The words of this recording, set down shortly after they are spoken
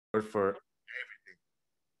Lord, for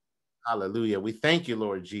hallelujah. We thank you,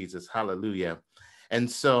 Lord Jesus. Hallelujah. And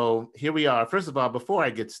so here we are. First of all, before I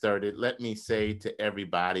get started, let me say to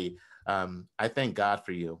everybody, I thank God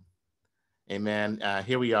for you. Amen.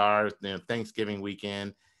 Here we are, Thanksgiving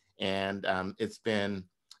weekend, and it's been,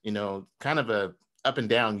 kind of a up and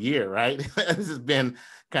down year, right? This has been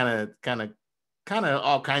kind of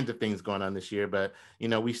all kinds of things going on this year, but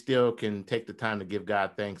we still can take the time to give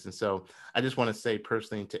God thanks. And so I just want to say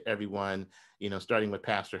personally to everyone, starting with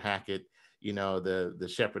Pastor Hackett,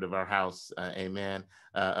 the shepherd of our house, amen,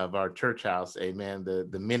 of our church house, amen,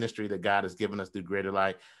 the ministry that God has given us through Greater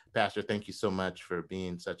Light. Pastor, thank you so much for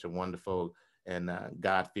being such a wonderful and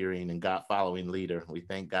God-fearing and God-following leader. We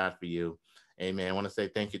thank God for you. Amen. I want to say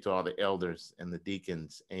thank you to all the elders and the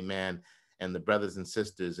deacons. Amen. And the brothers and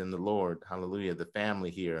sisters in the Lord. Hallelujah. The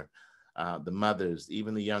family here, the mothers,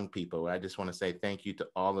 even the young people. I just want to say thank you to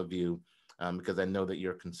all of you because I know that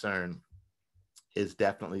your concern is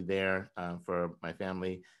definitely there for my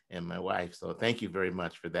family and my wife. So thank you very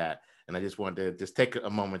much for that. And I just wanted to just take a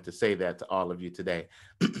moment to say that to all of you today.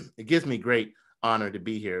 It gives me great honor to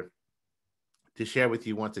be here to share with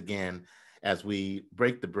you once again as we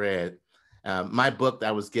break the bread. My book that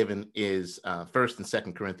I was given is First and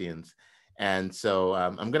Second Corinthians, and so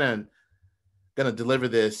I'm gonna deliver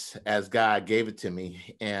this as God gave it to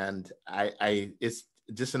me, and I it's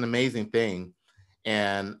just an amazing thing.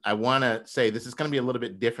 And I want to say this is going to be a little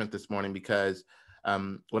bit different this morning because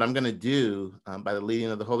what I'm going to do by the leading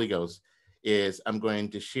of the Holy Ghost is I'm going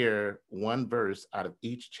to share one verse out of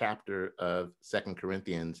each chapter of Second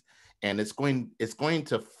Corinthians, and it's going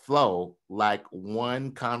to flow like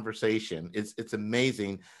one conversation. It's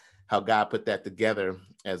amazing how God put that together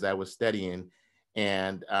as I was studying,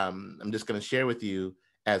 and I'm just going to share with you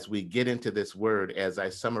as we get into this word as I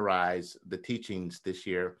summarize the teachings this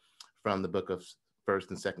year from the book of First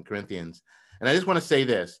and Second Corinthians. And I just want to say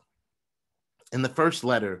this. In the first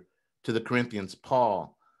letter to the Corinthians,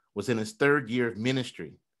 Paul was in his third year of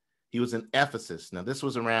ministry. He was in Ephesus. Now, this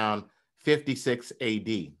was around 56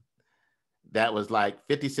 AD. That was like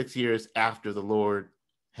 56 years after the Lord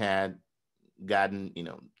had gotten,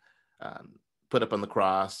 um, put up on the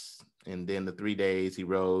cross. And then the 3 days he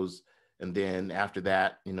rose. And then after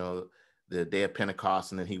that, the day of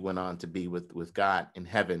Pentecost. And then he went on to be with God in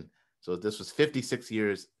heaven. So this was 56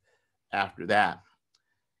 years after that.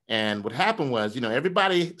 And what happened was,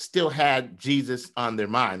 everybody still had Jesus on their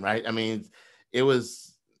mind, right? I mean,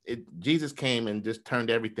 Jesus came and just turned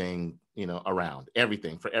everything, around,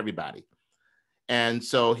 everything for everybody. And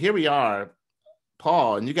so here we are,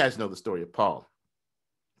 Paul, and you guys know the story of Paul.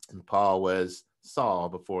 And Paul was Saul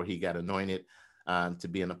before he got anointed to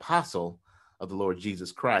be an apostle of the Lord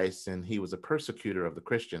Jesus Christ. And he was a persecutor of the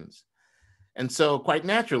Christians. And so quite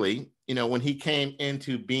naturally, when he came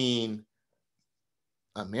into being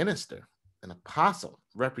a minister, an apostle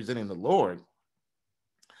representing the Lord,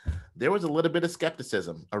 there was a little bit of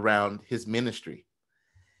skepticism around his ministry.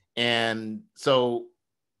 And so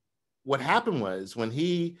what happened was when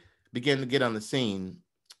he began to get on the scene,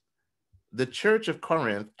 the church of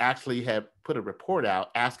Corinth actually had put a report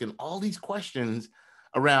out asking all these questions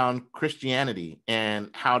around Christianity and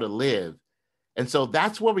how to live. And so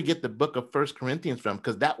that's where we get the book of First Corinthians from,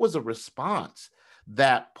 because that was a response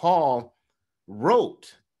that Paul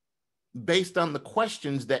wrote based on the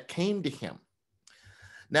questions that came to him.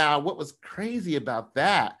 Now, what was crazy about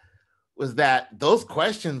that was that those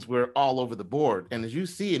questions were all over the board. And as you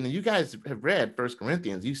see, and you guys have read First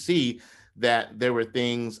Corinthians, you see that there were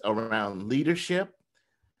things around leadership.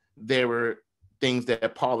 There were things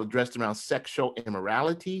that Paul addressed around sexual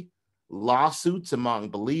immorality, lawsuits among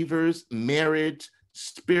believers, marriage,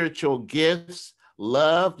 spiritual gifts,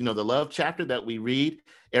 love, the love chapter that we read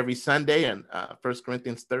every Sunday in 1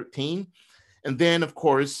 Corinthians 13. And then, of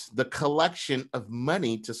course, the collection of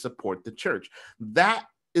money to support the church. That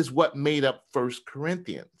is what made up 1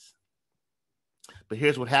 Corinthians. But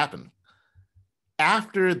here's what happened.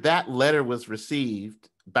 After that letter was received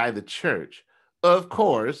by the church, of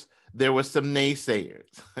course, there were some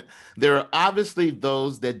naysayers. There are obviously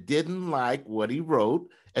those that didn't like what he wrote.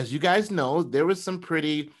 As you guys know, there was some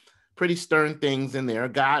pretty stern things in there.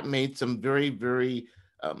 God made some very, very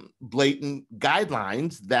blatant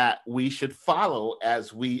guidelines that we should follow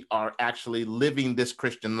as we are actually living this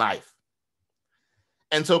Christian life.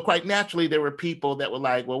 And so quite naturally, there were people that were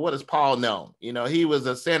like, well, what does Paul know? He was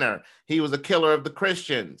a sinner. He was a killer of the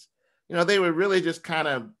Christians. They were really just kind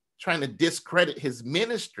of trying to discredit his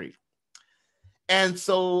ministry. And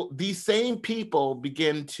so these same people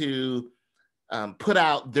begin to put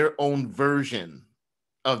out their own version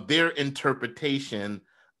of their interpretation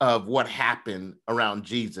of what happened around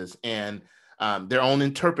Jesus and their own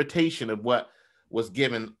interpretation of what was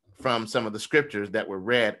given from some of the scriptures that were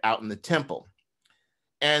read out in the temple.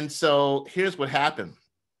 And so here's what happened.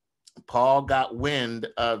 Paul got wind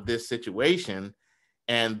of this situation,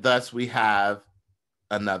 and thus we have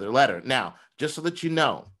another letter. Now, just so that you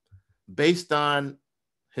know, based on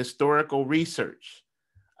historical research,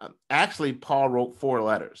 actually, Paul wrote 4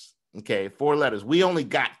 letters. Okay, 4 letters. We only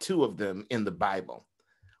got 2 of them in the Bible.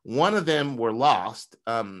 One of them were lost,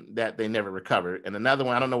 that they never recovered, and another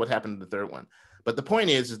one, I don't know what happened to the third one. But the point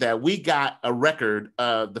is that we got a record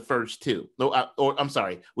of the first 2. Or I'm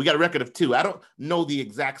sorry, we got a record of 2. I don't know the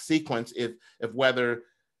exact sequence if whether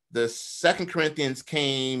the 2 Corinthians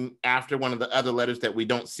came after one of the other letters that we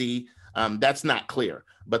don't see. That's not clear.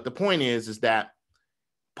 But the point is that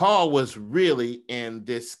Paul was really in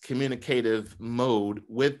this communicative mode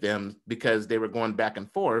with them because they were going back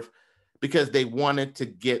and forth because they wanted to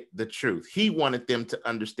get the truth. He wanted them to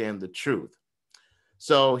understand the truth.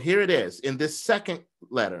 So here it is. In this second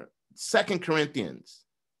letter, 2 Corinthians,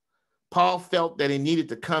 Paul felt that he needed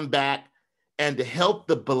to come back and to help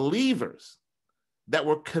the believers that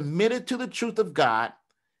were committed to the truth of God,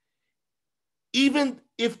 even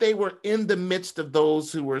if they were in the midst of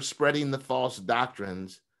those who were spreading the false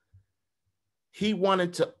doctrines. He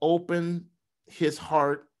wanted to open his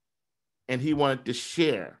heart and he wanted to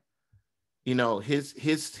share,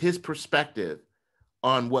 his perspective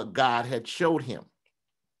on what God had showed him.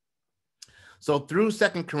 So through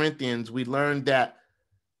 2 Corinthians, we learned that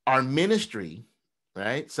our ministry,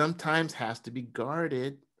 right, sometimes has to be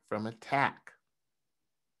guarded from attack,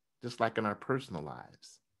 just like in our personal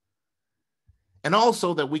lives. And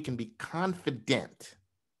also that we can be confident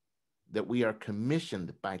that we are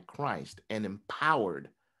commissioned by Christ and empowered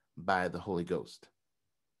by the Holy Ghost.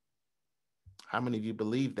 How many of you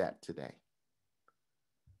believe that today?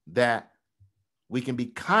 That we can be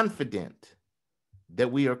confident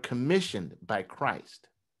that we are commissioned by Christ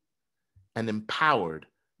and empowered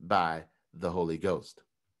by the Holy Ghost.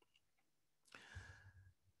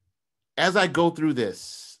 As I go through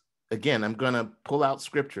this, again, I'm going to pull out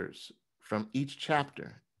scriptures from each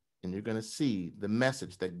chapter, and you're going to see the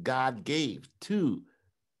message that God gave to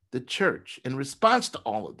the church in response to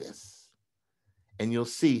all of this. And you'll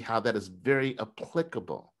see how that is very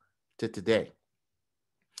applicable to today.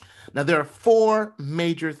 Now, there are 4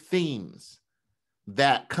 major themes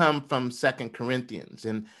that come from 2 Corinthians.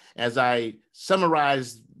 And as I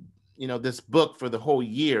summarize, this book for the whole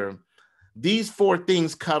year, these 4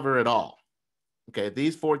 things cover it all. Okay,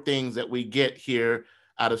 these 4 things that we get here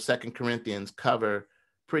out of 2 Corinthians cover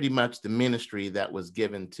pretty much the ministry that was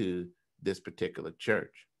given to this particular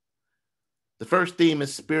church. The first theme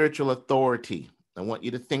is spiritual authority. I want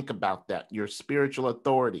you to think about that, your spiritual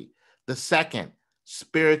authority. The second,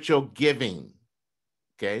 spiritual giving.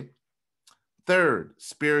 Okay. Third,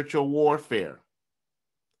 spiritual warfare.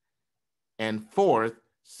 And fourth,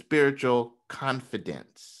 spiritual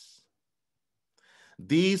confidence.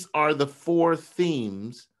 These are the 4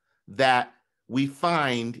 themes that we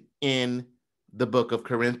find in the book of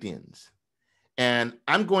Corinthians. And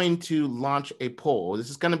I'm going to launch a poll. This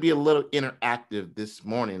is going to be a little interactive this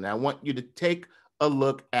morning. I want you to take a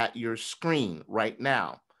look at your screen right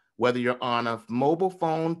now. Whether you're on a mobile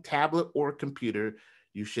phone, tablet, or computer,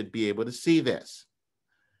 you should be able to see this.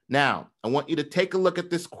 Now, I want you to take a look at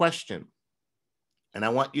this question, and I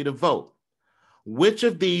want you to vote. Which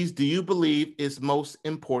of these do you believe is most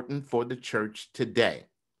important for the church today?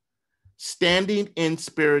 Standing in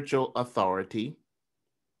spiritual authority,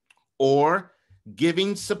 or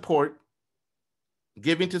giving to support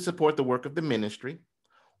the work of the ministry,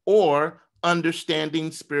 or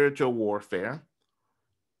understanding spiritual warfare,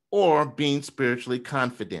 or being spiritually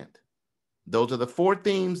confident? Those are the 4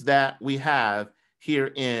 themes that we have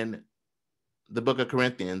here in the book of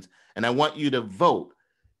Corinthians. And I want you to vote.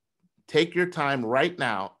 Take your time right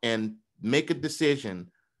now and make a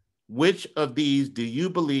decision. Which of these do you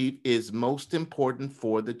believe is most important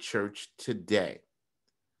for the church today?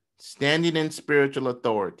 Standing in spiritual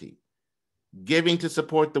authority, giving to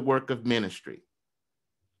support the work of ministry,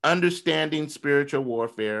 understanding spiritual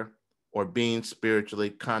warfare, or being spiritually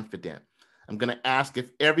confident. I'm going to ask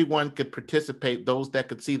if everyone could participate. Those that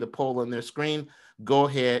could see the poll on their screen, go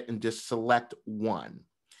ahead and just select one.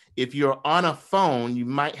 If you're on a phone, you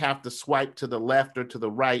might have to swipe to the left or to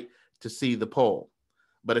the right to see the poll.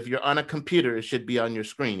 But if you're on a computer, it should be on your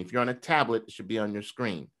screen. If you're on a tablet, it should be on your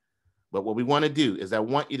screen. But what we want to do is I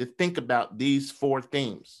want you to think about these 4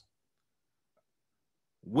 themes.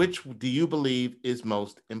 Which do you believe is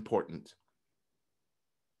most important?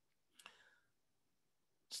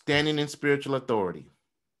 Standing in spiritual authority,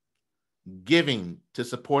 giving to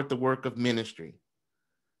support the work of ministry,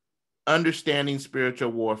 understanding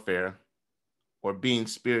spiritual warfare, or being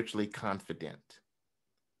spiritually confident.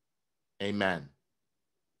 Amen.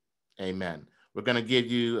 Amen. We're going to give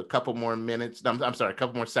you a couple more minutes. I'm sorry, a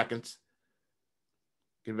couple more seconds.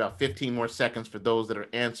 Give about 15 more seconds for those that are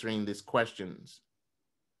answering these questions.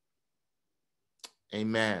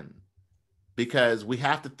 Amen. Because we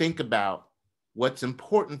have to think about what's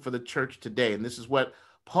important for the church today. And this is what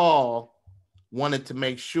Paul wanted to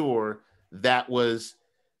make sure that was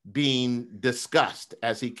being discussed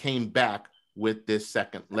as he came back with this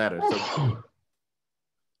second letter. So,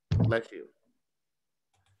 bless you.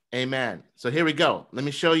 Amen. So here we go. Let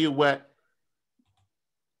me show you what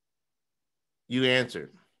you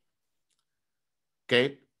answered.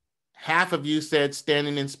 Okay. Half of you said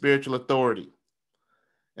standing in spiritual authority.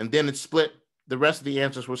 And then it's split. The rest of the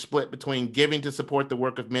answers were split between giving to support the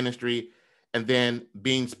work of ministry and then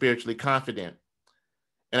being spiritually confident.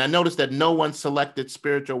 And I noticed that no one selected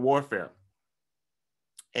spiritual warfare.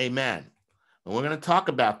 Amen. And we're going to talk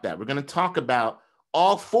about that. We're going to talk about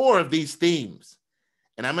all four of these themes.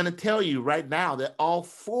 And I'm going to tell you right now that all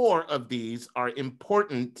four of these are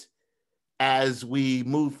important as we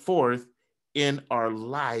move forth in our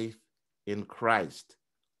life in Christ.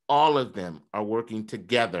 All of them are working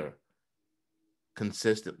together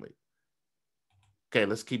consistently. Okay,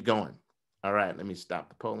 let's keep going. All right, let me stop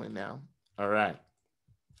the polling now. All right.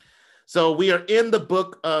 So we are in the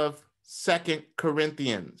book of 2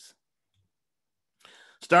 Corinthians,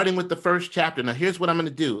 starting with the first chapter. Now, here's what I'm going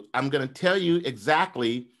to do. I'm going to tell you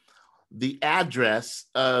exactly the address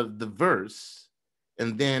of the verse,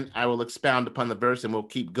 and then I will expound upon the verse and we'll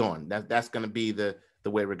keep going. That's going to be the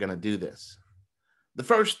way we're going to do this. The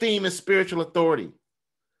first theme is spiritual authority.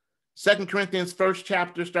 2 Corinthians, first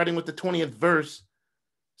chapter, starting with the 20th verse,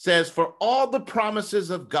 says, "For all the promises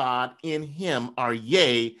of God in him are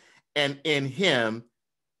yea, and in him,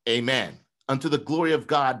 amen, unto the glory of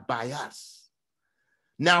God by us.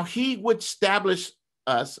 Now he which established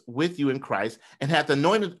us with you in Christ and hath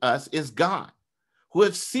anointed us is God, who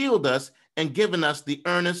hath sealed us and given us the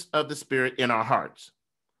earnest of the Spirit in our hearts."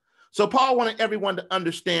 So Paul wanted everyone to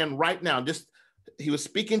understand right now, he was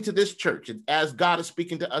speaking to this church, and as God is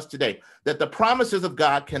speaking to us today, that the promises of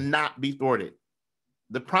God cannot be thwarted.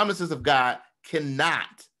 The promises of God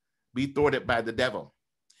cannot be thwarted by the devil.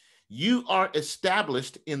 You are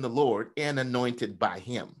established in the Lord and anointed by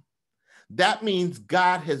him. That means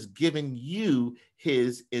God has given you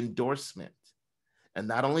his endorsement. And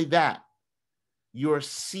not only that, you're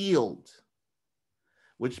sealed,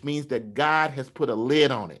 which means that God has put a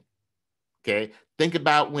lid on it. Okay. Think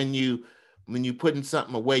about when you putting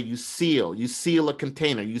something away, you seal a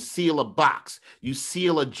container, you seal a box, you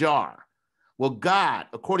seal a jar. Well, God,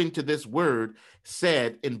 according to this word,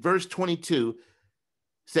 said in verse 22,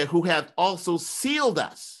 said, who hath also sealed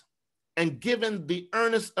us and given the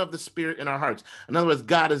earnest of the Spirit in our hearts. In other words,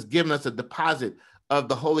 God has given us a deposit of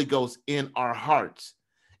the Holy Ghost in our hearts,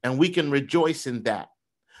 and we can rejoice in that.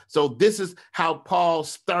 So this is how Paul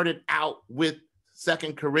started out with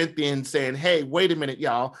 2 Corinthians, saying, hey, wait a minute,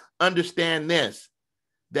 y'all, understand this,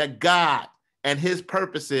 that God and his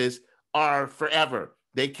purposes are forever.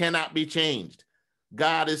 They cannot be changed.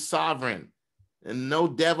 God is sovereign, and no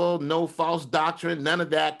devil, no false doctrine, none of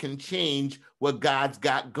that can change what God's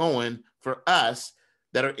got going for us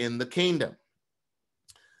that are in the kingdom.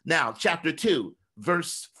 Now, chapter 2,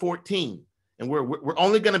 verse 14, and we're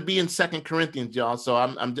only going to be in 2 Corinthians, y'all. So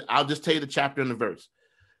I'll just tell you the chapter and the verse.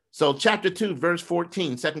 So chapter 2, verse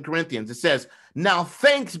 14, 2 Corinthians, it says, now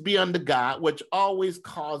thanks be unto God, which always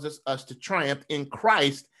causes us to triumph in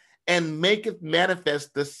Christ and maketh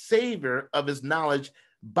manifest the savor of his knowledge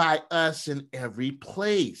by us in every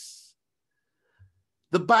place.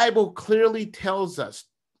 The Bible clearly tells us,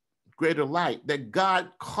 greater light, that God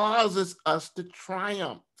causes us to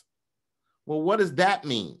triumph. Well, what does that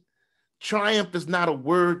mean? Triumph is not a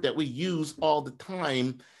word that we use all the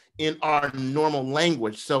time in our normal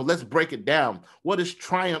language. So let's break it down. What does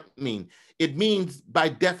triumph mean? It means, by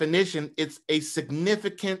definition, it's a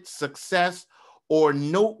significant success or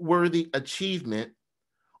noteworthy achievement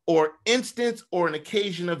or instance or an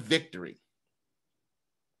occasion of victory.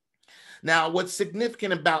 Now, what's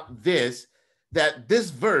significant about this, that this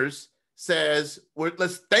verse says,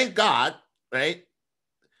 let's thank God, right,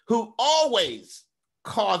 who always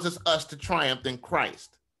causes us to triumph in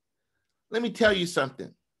Christ. Let me tell you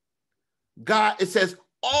something. God, it says,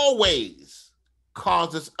 always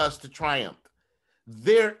causes us to triumph.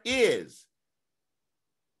 There is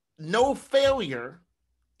no failure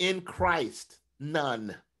in Christ.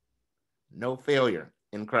 None. No failure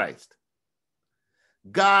in Christ.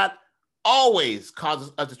 God always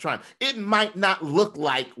causes us to triumph. It might not look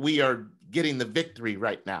like we are getting the victory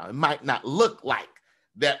right now. It might not look like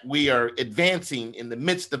that we are advancing in the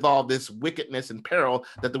midst of all this wickedness and peril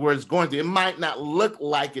that the word is going through. It might not look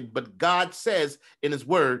like it, but God says in his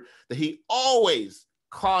word that he always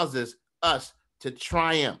causes us to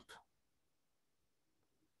triumph.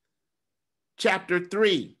 Chapter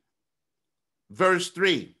 3, verse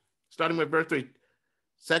 3, starting with verse 3.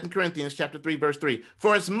 2 Corinthians chapter 3, verse 3.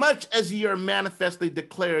 For as much as ye are manifestly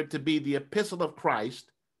declared to be the epistle of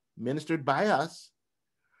Christ, ministered by us,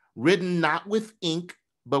 written not with ink,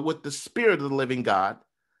 but with the Spirit of the living God,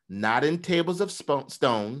 not in tables of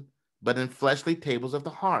stone, but in fleshly tables of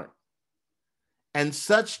the heart. And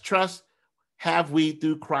such trust have we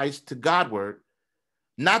through Christ to Godward,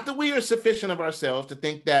 not that we are sufficient of ourselves to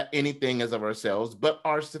think that anything is of ourselves, but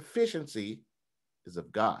our sufficiency is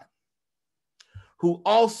of God, who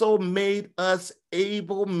also made us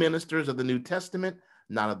able ministers of the New Testament,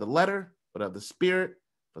 not of the letter, but of the Spirit.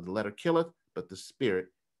 For the letter killeth, but the Spirit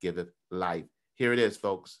giveth life. Here it is,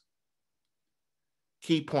 folks.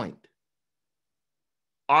 Key point.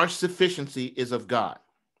 Our sufficiency is of God.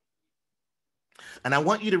 And I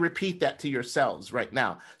want you to repeat that to yourselves right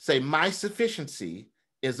now. Say, my sufficiency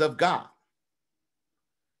is of God.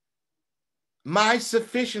 My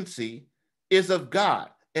sufficiency is of God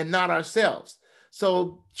and not ourselves.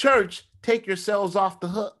 So, church, take yourselves off the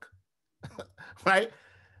hook, right?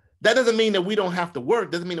 That doesn't mean that we don't have to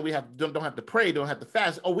work. Doesn't mean that we don't have to pray, don't have to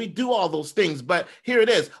fast. Oh, we do all those things. But here it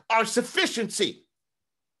is. Our sufficiency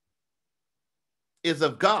is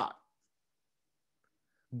of God.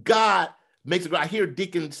 God makes it go. I hear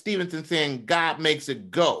Deacon Stevenson saying, God makes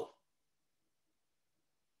it go.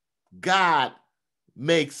 God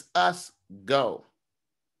makes us go.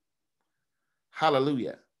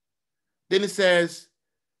 Hallelujah. Then it says,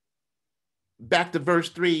 back to verse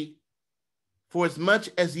 3, for as much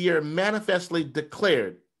as ye are manifestly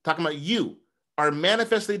declared, talking about you, are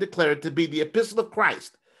manifestly declared to be the epistle of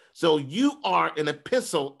Christ. So you are an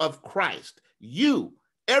epistle of Christ. You,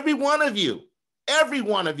 every one of you,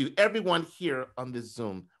 everyone here on this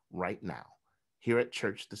Zoom right now, here at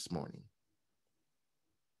church this morning.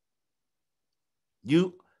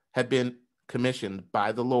 You have been commissioned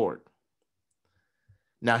by the Lord.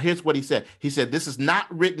 Now, here's what he said. He said, this is not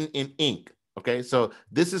written in ink. Okay, so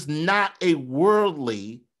this is not a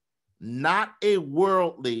worldly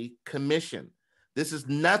commission. This is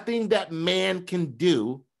nothing that man can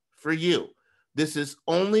do for you. This is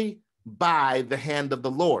only by the hand of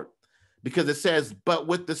the Lord, because it says, but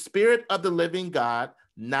with the Spirit of the living God,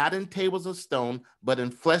 not in tables of stone, but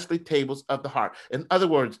in fleshly tables of the heart. In other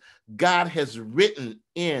words, God has written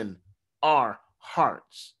in our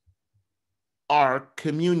hearts our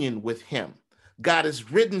communion with him. God has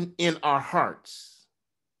written in our hearts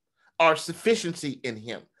our sufficiency in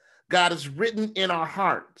him. God has written in our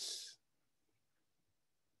hearts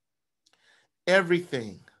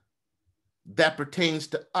everything that pertains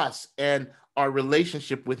to us and our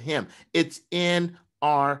relationship with him. It's in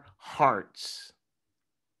our hearts.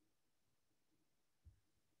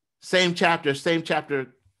 Same chapter,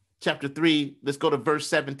 chapter 3. Let's go to verse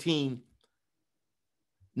 17.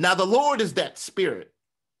 Now the Lord is that Spirit,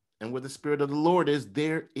 and where the Spirit of the Lord is,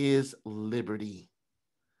 there is liberty.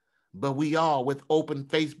 But we all, with open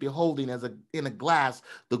face, beholding as in a glass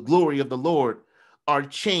the glory of the Lord, are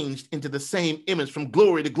changed into the same image from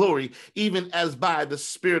glory to glory, even as by the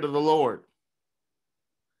Spirit of the Lord.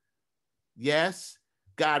 Yes,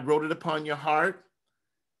 God wrote it upon your heart,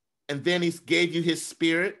 and then he gave you his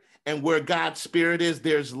Spirit, and where God's Spirit is,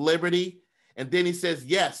 there's liberty. And then he says,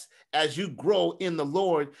 yes, as you grow in the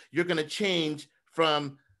Lord, you're going to change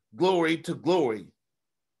from glory to glory.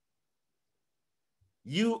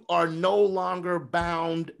 You are no longer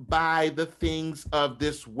bound by the things of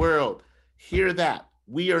this world. Hear that.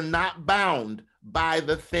 We are not bound by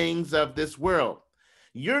the things of this world.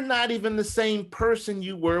 You're not even the same person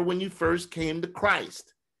you were when you first came to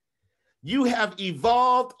Christ. You have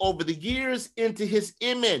evolved over the years into his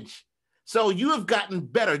image. So you have gotten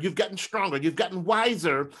better, you've gotten stronger, you've gotten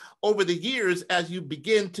wiser over the years as you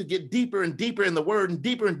begin to get deeper and deeper in the word and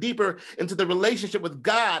deeper into the relationship with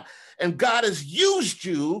God. And God has used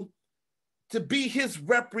you to be his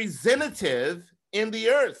representative in the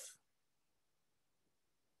earth.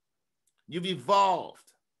 You've evolved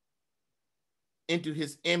into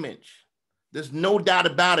his image. There's no doubt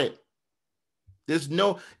about it.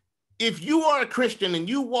 If you are a Christian and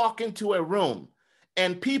you walk into a room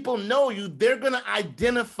and people know you, they're going to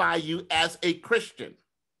identify you as a Christian.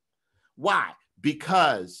 Why?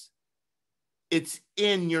 Because it's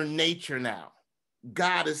in your nature now.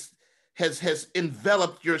 God has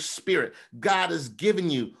enveloped your spirit. God has given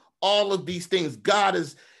you all of these things. God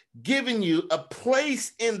has given you a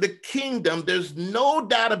place in the kingdom. There's no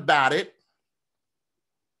doubt about it.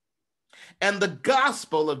 And the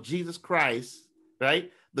gospel of Jesus Christ,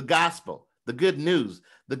 right? The gospel, the good news,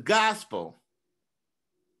 the gospel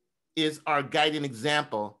is our guiding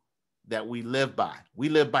example that we live by. We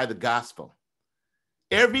live by the gospel.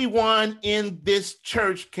 Everyone in this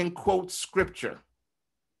church can quote scripture.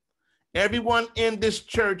 Everyone in this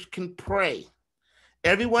church can pray.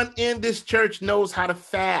 Everyone in this church knows how to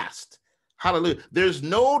fast. Hallelujah. There's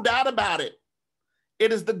no doubt about it.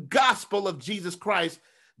 It is the gospel of Jesus Christ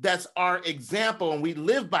that's our example, and we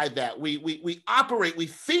live by that. We operate, we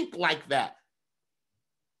think like that.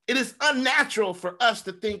 It is unnatural for us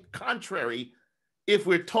to think contrary if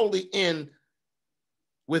we're totally in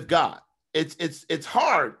with God. It's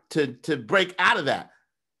hard to break out of that.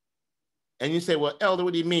 And you say, well, Elder,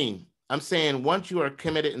 what do you mean? I'm saying once you are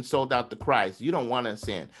committed and sold out to Christ, you don't want to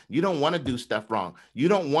sin. You don't want to do stuff wrong. You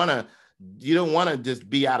don't want to just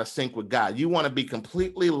be out of sync with God. You want to be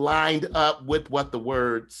completely lined up with what the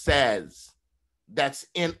word says. That's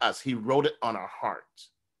in us. He wrote it on our hearts.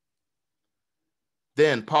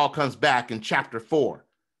 Then Paul comes back in chapter 4,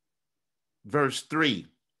 verse 3.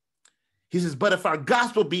 He says, but if our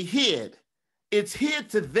gospel be hid, it's hid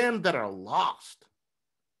to them that are lost,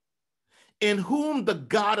 in whom the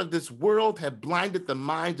God of this world have blinded the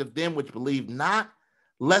minds of them which believe not,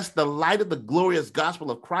 lest the light of the glorious gospel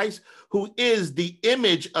of Christ, who is the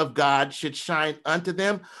image of God, should shine unto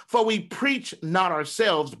them. For we preach not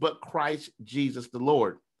ourselves, but Christ Jesus the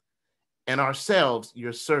Lord, and ourselves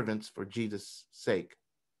your servants for Jesus' sake.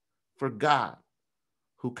 For God,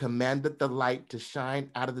 who commanded the light to shine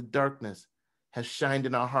out of the darkness, has shined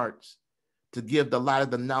in our hearts to give the light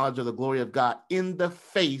of the knowledge of the glory of God in the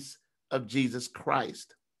face of Jesus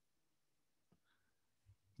Christ.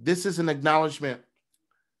 This is an acknowledgement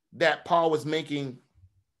that Paul was making,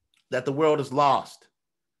 that the world is lost.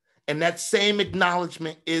 And that same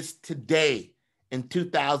acknowledgement is today in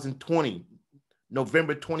 2020,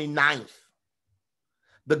 November 29th.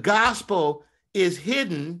 The gospel is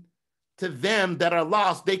hidden to them that are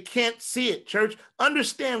lost. They can't see it, church.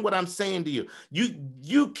 Understand what I'm saying to you.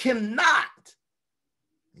 You cannot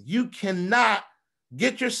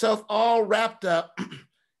get yourself all wrapped up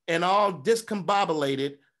and all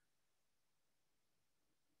discombobulated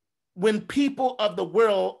when people of the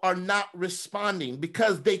world are not responding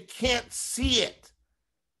because they can't see it.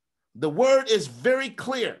 The word is very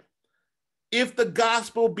clear. If the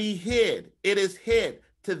gospel be hid, it is hid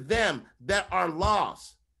to them that are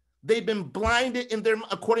lost. They've been blinded in their,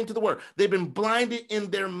 according to the word, they've been blinded in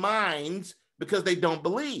their minds because they don't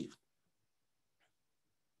believe.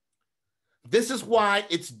 This is why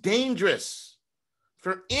it's dangerous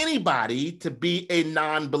for anybody to be a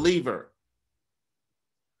non-believer.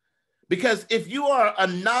 Because if you are a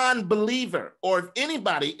non-believer, or if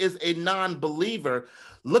anybody is a non-believer,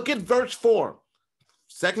 look at verse 4,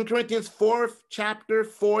 2 Corinthians 4th chapter,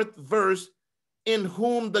 4th verse, in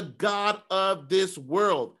whom the God of this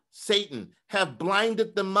world, Satan, have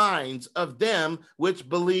blinded the minds of them which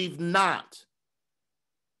believe not.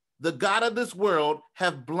 The God of this world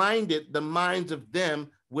have blinded the minds of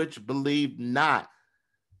them which believe not.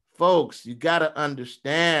 Folks, you got to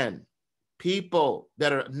understand, people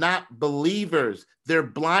that are not believers, they're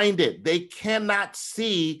blinded. They cannot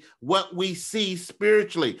see what we see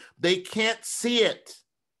spiritually. They can't see it.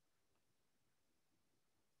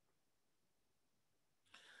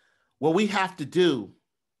 What we have to do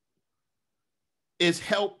is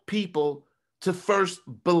help people to first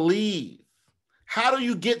believe. How do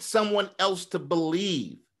you get someone else to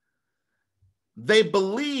believe? They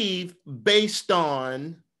believe based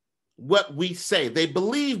on what we say. They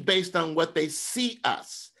believe based on what they see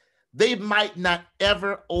us. They might not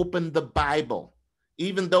ever open the Bible,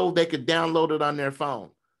 even though they could download it on their phone.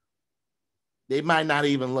 They might not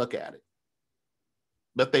even look at it,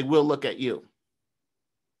 but they will look at you.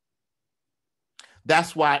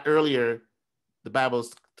 That's why earlier the Bible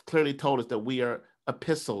clearly told us that we are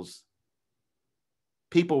epistles.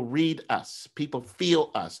 People read us, people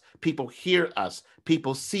feel us, people hear us,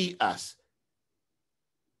 people see us.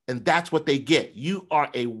 And that's what they get. You are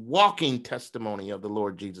a walking testimony of the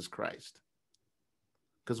Lord Jesus Christ.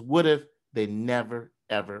 Because what if they never,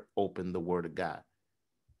 ever opened the Word of God?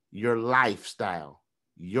 Your lifestyle,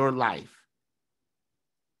 your life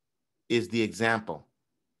is the example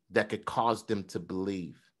that could cause them to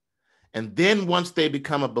believe. And then once they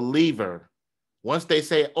become a believer, once they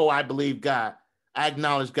say, oh, I believe God, I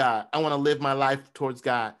acknowledge God, I want to live my life towards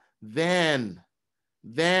God, then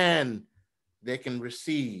they can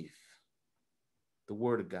receive The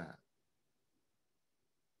word of God.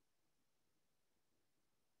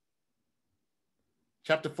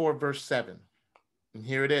 Chapter 4, verse 7. And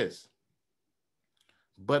here it is.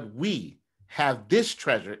 But we have this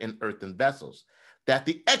treasure in earthen vessels, that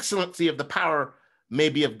the excellency of the power may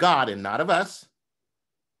be of God and not of us.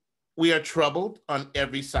 We are troubled on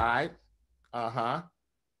every side,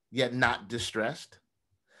 yet not distressed.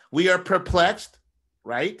 We are perplexed,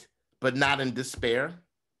 right? But not in despair.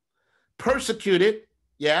 Persecuted,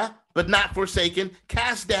 but not forsaken.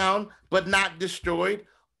 Cast down, but not destroyed.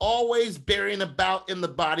 Always bearing about in the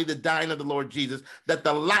body the dying of the Lord Jesus, that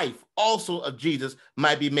the life also of Jesus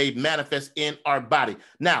might be made manifest in our body.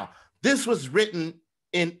 Now, this was written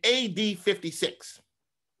in AD 56,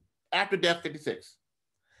 after death 56.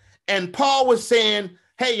 And Paul was saying,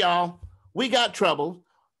 hey, y'all, we got trouble,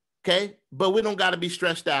 okay? But we don't got to be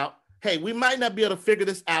stressed out. Hey, we might not be able to figure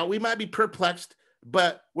this out. We might be perplexed,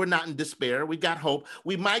 but we're not in despair. We got hope.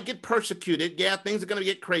 We might get persecuted. Yeah, things are going to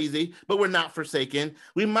get crazy, but we're not forsaken.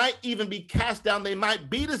 We might even be cast down. They might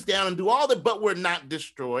beat us down and do all that, but we're not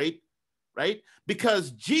destroyed, right?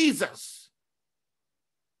 Because Jesus,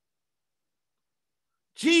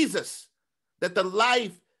 that the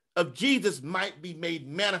life of Jesus might be made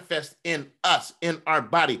manifest in us, in our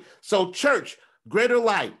body. So church, greater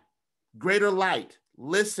light.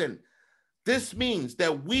 Listen, this means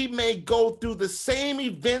that we may go through the same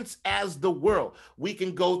events as the world. We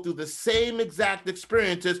can go through the same exact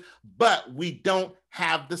experiences, but we don't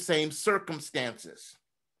have the same circumstances.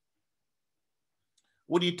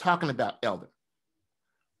 What are you talking about, Elder?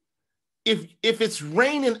 If it's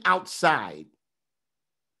raining outside,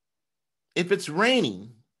 if it's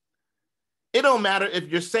raining, it don't matter if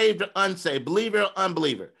you're saved or unsaved, believer or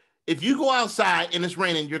unbeliever. If you go outside and it's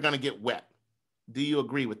raining, you're going to get wet. Do you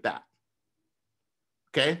agree with that?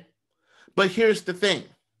 Okay. But here's the thing.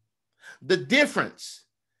 The difference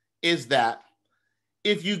is that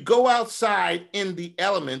if you go outside in the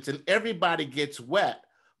elements and everybody gets wet,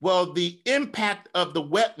 well, the impact of the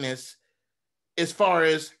wetness as far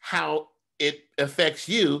as how it affects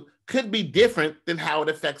you could be different than how it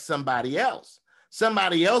affects somebody else.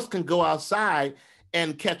 Somebody else can go outside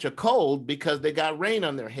and catch a cold because they got rain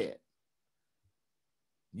on their head.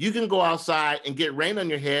 You can go outside and get rain on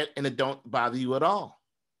your head and it don't bother you at all.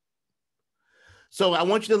 So I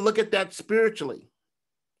want you to look at that spiritually.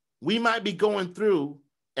 We might be going through,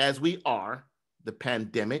 as we are, the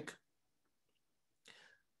pandemic.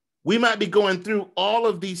 We might be going through all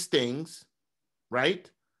of these things,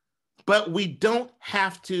 right? But we don't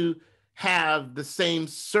have to have the same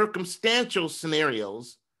circumstantial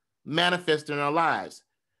scenarios manifest in our lives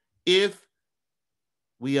if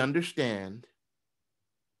we understand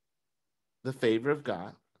the favor of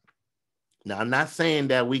God. Now, I'm not saying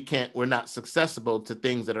that we're not susceptible to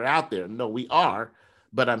things that are out there. No, we are.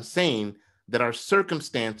 But I'm saying that our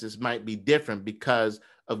circumstances might be different because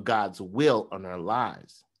of God's will on our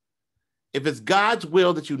lives. If it's God's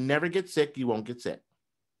will that you never get sick, you won't get sick.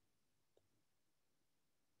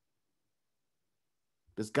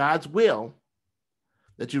 If it's God's will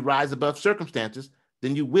that you rise above circumstances,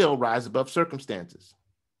 then you will rise above circumstances.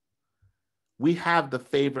 We have the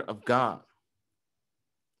favor of God.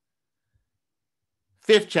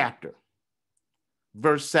 5th chapter,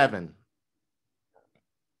 verse 7.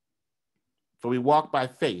 For we walk by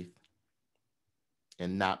faith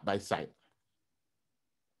and not by sight.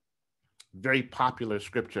 Very popular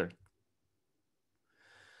scripture.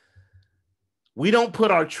 We don't put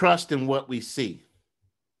our trust in what we see.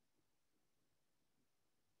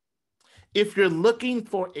 If you're looking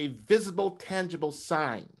for a visible, tangible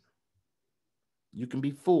sign, you can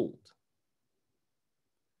be fooled.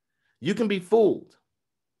 You can be fooled.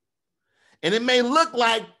 And it may look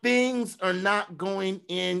like things are not going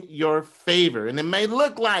in your favor. And it may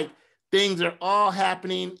look like things are all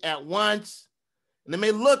happening at once. And it may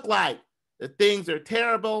look like that things are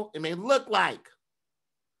terrible. It may look like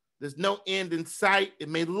there's no end in sight. It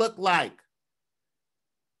may look like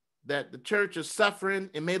that the church is suffering.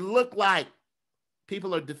 It may look like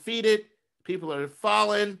people are defeated. People are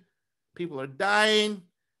fallen. People are dying. It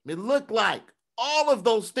may look like all of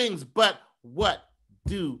those things. But what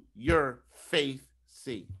do your faith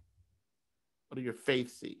see? What do your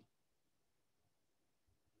faith see?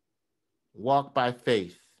 Walk by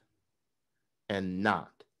faith and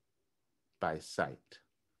not by sight.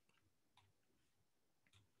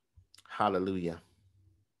 Hallelujah.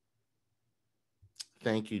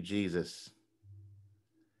 Thank you, Jesus.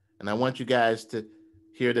 And I want you guys to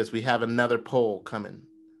hear this. We have another poll coming.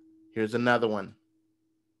 Here's another one.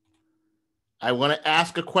 I want to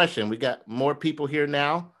ask a question. We got more people here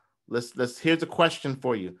now. Here's a question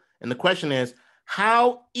for you. And the question is,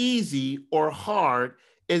 How easy or hard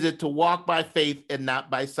is it to walk by faith and not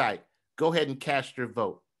by sight? Go ahead and cast your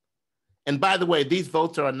vote. And by the way, these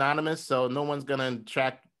votes are anonymous, so no one's going to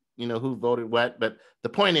track, who voted what. But the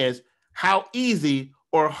point is, how easy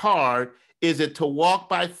or hard is it to walk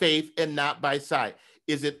by faith and not by sight?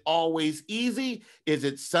 Is it always easy? Is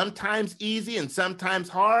it sometimes easy and sometimes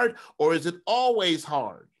hard? Or is it always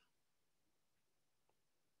hard?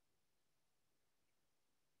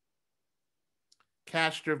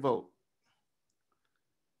 Cast your vote.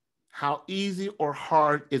 How easy or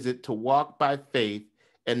hard is it to walk by faith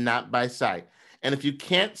and not by sight? And if you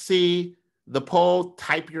can't see the poll,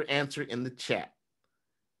 type your answer in the chat.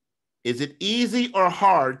 Is it easy or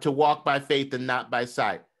hard to walk by faith and not by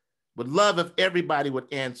sight? Would love if everybody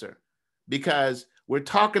would answer, because we're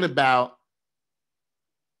talking about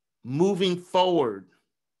moving forward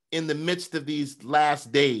in the midst of these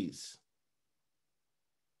last days.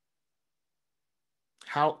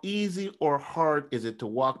 How easy or hard is it to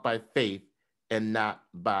walk by faith and not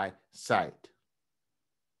by sight?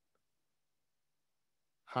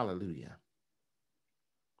 Hallelujah.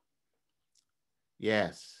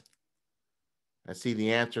 Yes. I see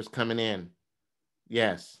the answers coming in.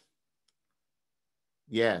 Yes.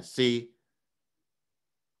 Yes. See,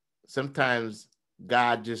 sometimes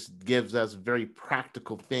God just gives us very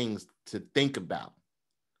practical things to think about.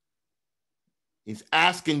 He's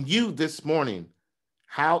asking you this morning,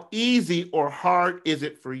 how easy or hard is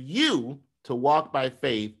it for you to walk by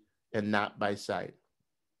faith and not by sight?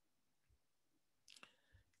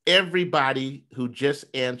 Everybody who just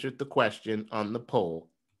answered the question on the poll,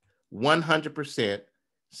 100%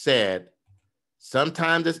 said,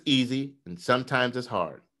 sometimes it's easy and sometimes it's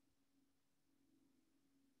hard.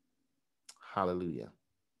 Hallelujah.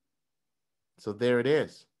 So there it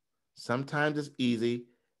is. Sometimes it's easy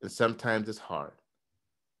and sometimes it's hard.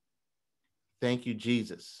 Thank you,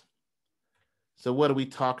 Jesus. So what are we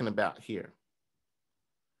talking about here?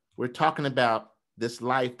 We're talking about this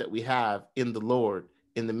life that we have in the Lord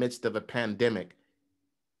in the midst of a pandemic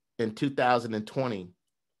in 2020,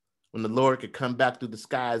 when the Lord could come back through the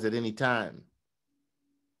skies at any time.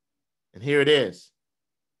 And here it is,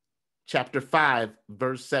 chapter 5,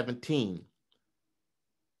 verse 17.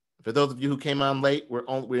 For those of you who came on late,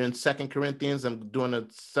 we're in 2 Corinthians. I'm doing a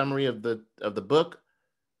summary of the book.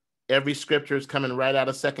 Every scripture is coming right out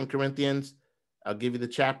of 2 Corinthians. I'll give you the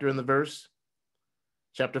chapter and the verse.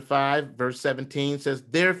 Chapter 5, verse 17 says,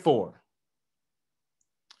 therefore,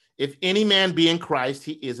 if any man be in Christ,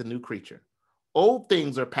 he is a new creature. Old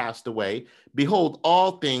things are passed away. Behold,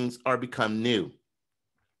 all things are become new.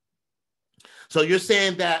 So you're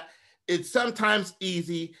saying that it's sometimes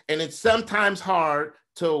easy and it's sometimes hard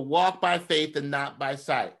to walk by faith and not by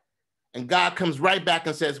sight. And God comes right back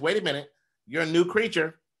and says, wait a minute, you're a new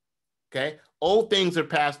creature. Okay. Old things are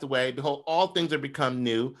passed away. Behold, all things are become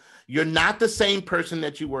new. You're not the same person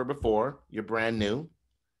that you were before. You're brand new.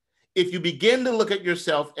 If you begin to look at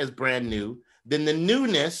yourself as brand new, then the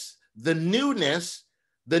newness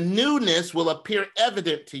will appear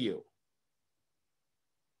evident to you.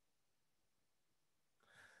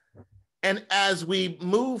 And as we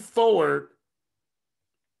move forward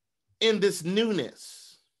in this newness,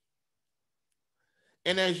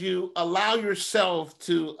 and as you allow yourself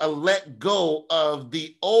to let go of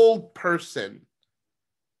the old person,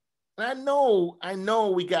 and I know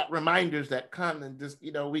we got reminders that come and just,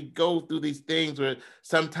 we go through these things where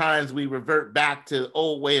sometimes we revert back to the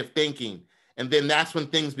old way of thinking. And then that's when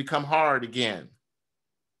things become hard again.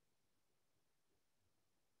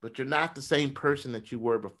 But you're not the same person that you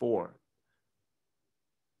were before.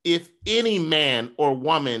 If any man or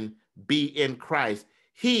woman be in Christ,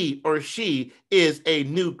 he or she is a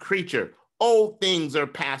new creature. Old things are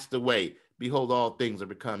passed away. Behold, all things are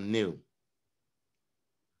become new.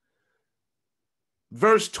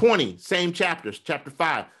 Verse 20, same chapters, chapter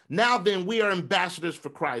 5. Now then, we are ambassadors for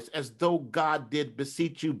Christ, as though God did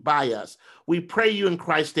beseech you by us. We pray you in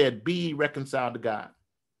Christ's stead, be ye reconciled to God.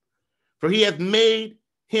 For he hath made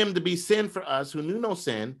him to be sin for us who knew no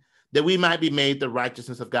sin, that we might be made the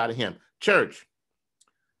righteousness of God in him. Church,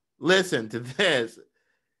 listen to this.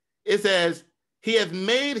 It says, he hath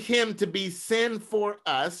made him to be sin for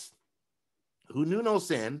us who knew no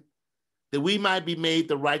sin, that we might be made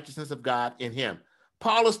the righteousness of God in him.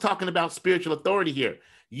 Paul is talking about spiritual authority here.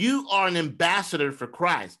 You are an ambassador for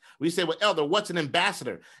Christ. We say, well, Elder, what's an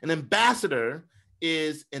ambassador? An ambassador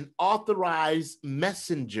is an authorized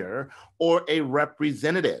messenger or a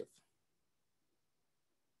representative.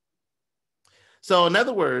 So in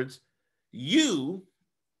other words, you,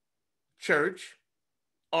 church,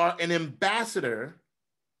 are an ambassador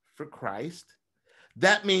for Christ.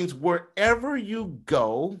 That means wherever you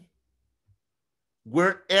go,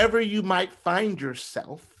 wherever you might find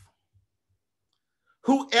yourself,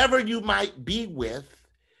 whoever you might be with,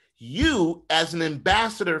 you as an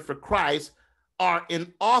ambassador for Christ are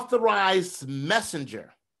an authorized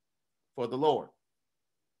messenger for the Lord.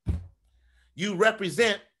 You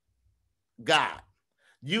represent God.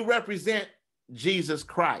 You represent Jesus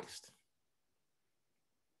Christ.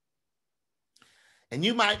 And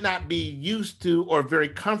you might not be used to or very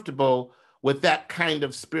comfortable with that kind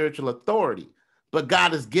of spiritual authority, but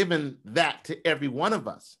God has given that to every one of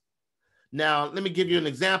us. Now, let me give you an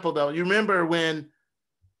example, though. You remember when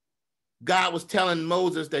God was telling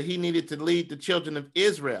Moses that he needed to lead the children of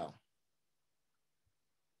Israel.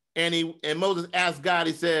 And Moses asked God,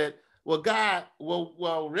 he said, well, God,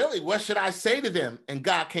 well, really, what should I say to them? And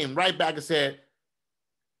God came right back and said,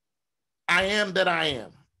 I am that I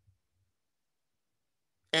am.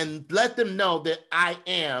 And let them know that I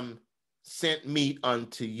am sent me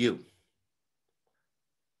unto you.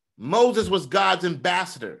 Moses was God's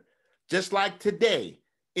ambassador, just like today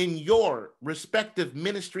in your respective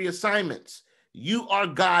ministry assignments. You are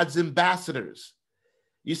God's ambassadors.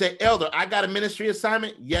 You say, Elder, I got a ministry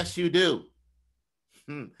assignment? Yes, you do.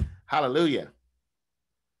 Hallelujah.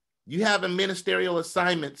 You have a ministerial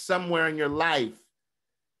assignment somewhere in your life.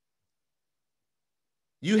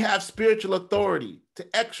 You have spiritual authority to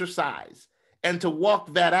exercise and to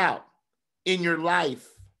walk that out in your life.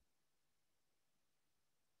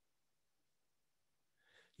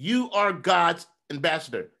 You are God's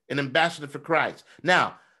ambassador, an ambassador for Christ.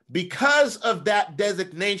 Now, because of that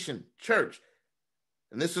designation, church,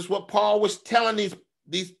 and this is what Paul was telling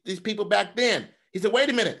these people back then. He said, wait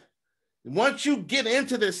a minute. Once you get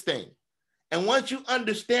into this thing, and once you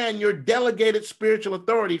understand your delegated spiritual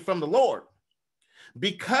authority from the Lord,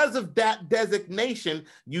 because of that designation,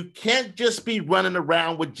 you can't just be running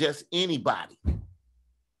around with just anybody.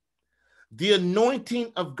 The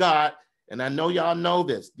anointing of God, and I know y'all know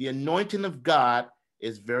this, the anointing of God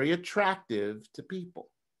is very attractive to people.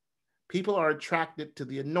 People are attracted to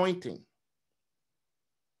the anointing.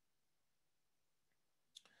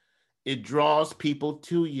 It draws people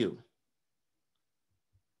to you.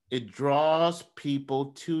 It draws people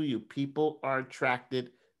to you. People are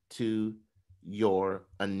attracted to your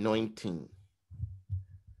anointing.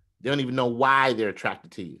 They don't even know why they're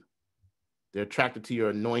attracted to you. They're attracted to your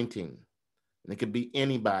anointing. And it could be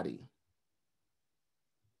anybody.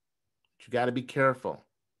 But you got to be careful.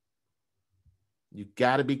 You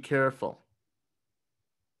got to be careful.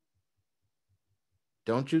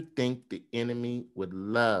 Don't you think the enemy would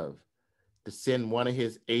love to send one of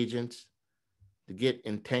his agents to get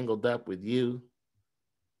entangled up with you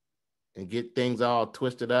and get things all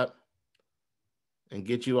twisted up and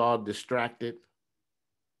get you all distracted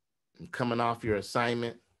and coming off your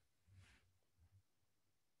assignment?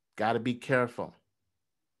 Got to be careful.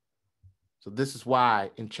 So this is why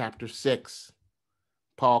in chapter 6,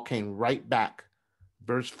 Paul came right back,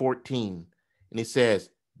 verse 14, and he says,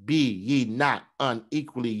 be ye not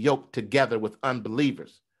unequally yoked together with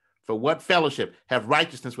unbelievers. For what fellowship have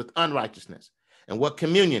righteousness with unrighteousness? And what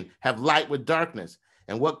communion have light with darkness?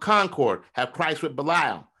 And what concord have Christ with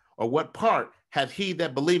Belial? Or what part hath he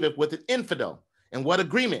that believeth with an infidel? And what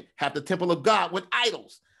agreement hath the temple of God with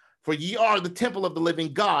idols? For ye are the temple of the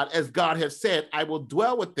living God, as God hath said, I will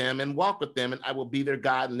dwell with them and walk with them, and I will be their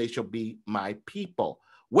God, and they shall be my people.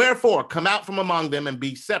 Wherefore, come out from among them and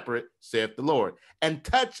be separate, saith the Lord, and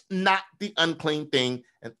touch not the unclean thing,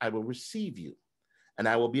 and I will receive you. And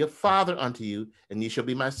I will be a father unto you, and ye shall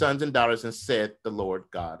be my sons and daughters, and saith the Lord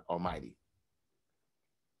God Almighty.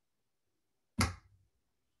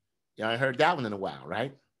 Y'all ain't heard that one in a while,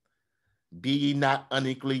 right? Be ye not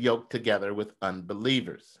unequally yoked together with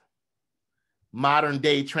unbelievers. Modern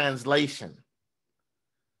day translation.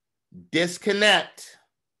 Disconnect.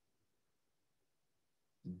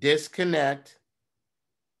 Disconnect.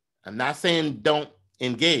 I'm not saying don't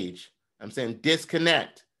engage. I'm saying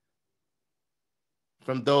disconnect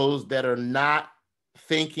from those that are not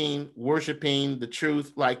thinking, worshiping the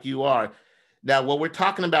truth like you are. Now, what we're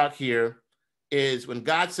talking about here is when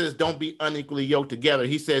God says don't be unequally yoked together,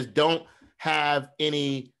 he says don't have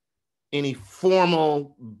any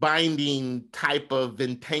formal binding type of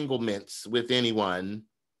entanglements with anyone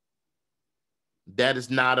that is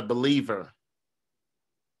not a believer.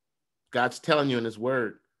 God's telling you in his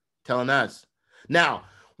word, telling us. Now,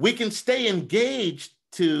 we can stay engaged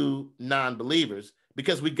to non-believers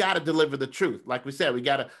because we got to deliver the truth. Like we said, we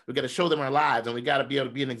got to show them our lives, and we got to be able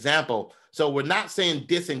to be an example. So we're not saying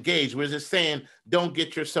disengage. We're just saying don't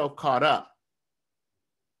get yourself caught up.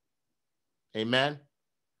 Amen.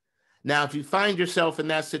 Now, if you find yourself in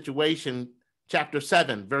that situation, chapter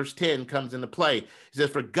 7, verse 10 comes into play. It says,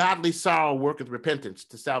 for godly sorrow worketh repentance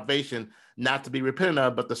to salvation, not to be repented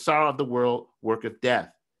of, but the sorrow of the world worketh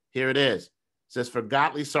death. Here it is. It says, for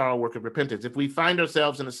godly sorrow worketh repentance. If we find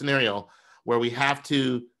ourselves in a scenario where we have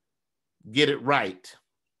to get it right,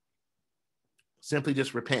 simply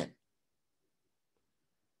just repent.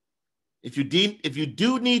 If you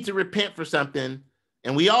do need to repent for something,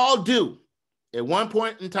 and we all do at one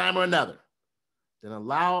point in time or another, then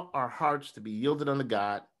allow our hearts to be yielded unto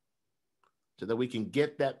God so that we can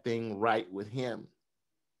get that thing right with him.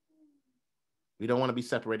 We don't want to be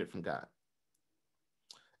separated from God.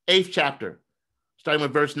 8th chapter, starting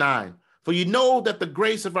with verse 9. For you know that the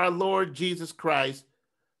grace of our Lord Jesus Christ,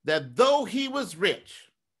 that though he was rich,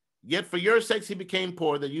 yet for your sakes he became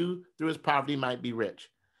poor, that you through his poverty might be rich.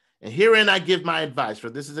 And herein I give my advice,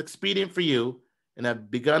 for this is expedient for you, and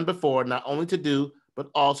have begun before, not only to do,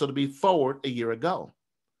 but also to be forward a year ago.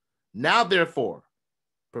 Now, therefore,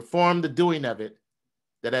 perform the doing of it,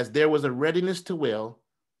 that as there was a readiness to will,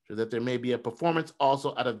 so that there may be a performance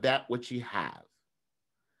also out of that which ye have.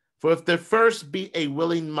 For if there first be a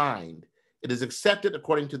willing mind, it is accepted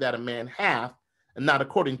according to that a man hath, and not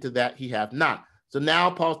according to that he hath not. So now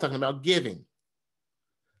Paul's talking about giving.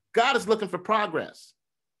 God is looking for progress.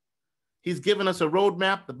 He's given us a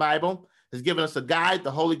roadmap, the Bible. Has given us a guide,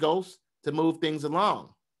 the Holy Ghost, to move things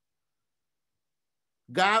along.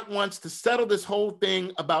 God wants to settle this whole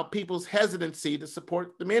thing about people's hesitancy to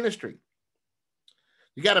support the ministry.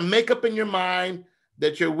 You got to make up in your mind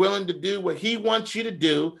that you're willing to do what he wants you to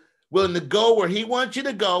do, willing to go where he wants you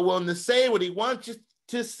to go, willing to say what he wants you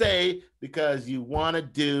to say, because you want to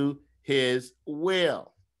do his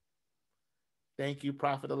will. Thank you,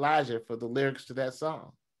 Prophet Elijah, for the lyrics to that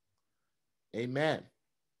song. Amen.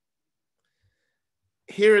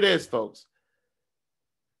 Here it is, folks.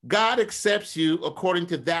 God accepts you according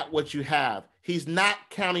to that what you have. He's not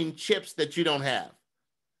counting chips that you don't have.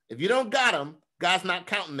 If you don't got them, God's not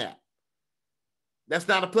counting that. That's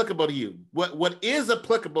not applicable to you. What is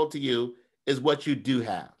applicable to you is what you do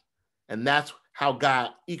have. And that's how God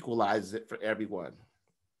equalizes it for everyone.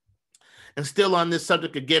 And still on this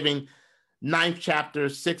subject of giving, 9th chapter,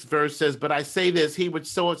 6th verse says, but I say this, he which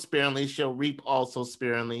soweth sparingly shall reap also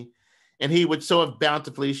sparingly. And he which soweth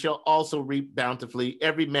bountifully shall also reap bountifully.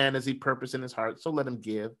 Every man as he purpose in his heart, so let him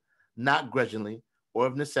give, not grudgingly or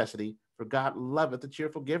of necessity, for God loveth a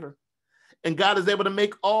cheerful giver. And God is able to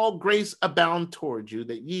make all grace abound toward you,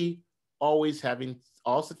 that ye, always having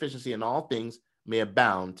all sufficiency in all things, may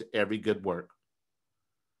abound to every good work.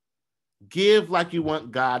 Give like you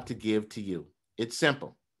want God to give to you. It's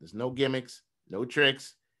simple. There's no gimmicks, no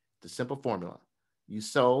tricks. It's a simple formula. You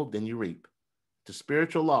sow, then you reap. The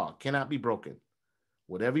spiritual law cannot be broken.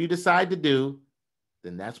 Whatever you decide to do,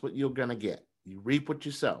 then that's what you're going to get. You reap what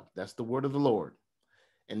you sow. That's the word of the Lord.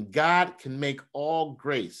 And God can make all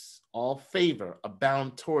grace, all favor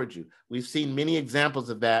abound towards you. We've seen many examples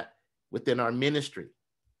of that within our ministry.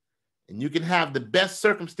 And you can have the best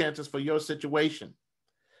circumstances for your situation.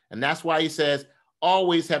 And that's why he says,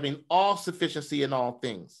 always having all sufficiency in all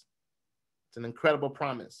things. It's an incredible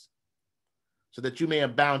promise. So that you may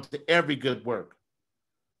abound to every good work.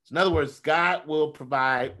 So in other words, God will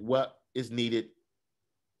provide what is needed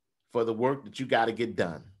for the work that you got to get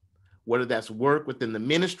done. Whether that's work within the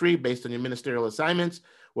ministry based on your ministerial assignments,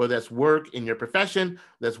 whether that's work in your profession,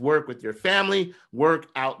 that's work with your family, work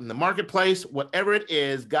out in the marketplace, whatever it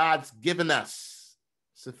is, God's given us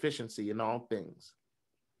sufficiency in all things.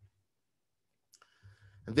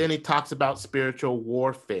 And then he talks about spiritual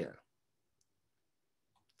warfare.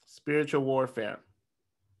 Spiritual warfare.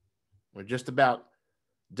 We're just about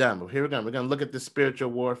done. But here we go. We're going to look at the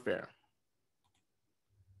spiritual warfare.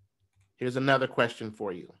 Here's another question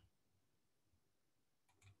for you.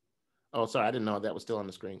 Oh, sorry. I didn't know that was still on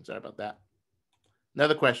the screen. Sorry about that.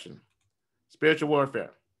 Another question. Spiritual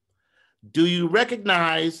warfare. Do you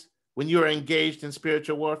recognize when you are engaged in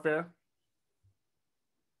spiritual warfare?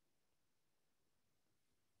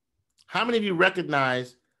 How many of you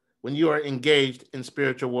recognize when you are engaged in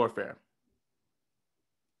spiritual warfare?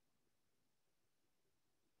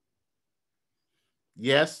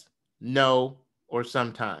 Yes, no, or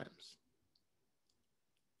sometimes.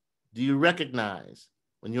 Do you recognize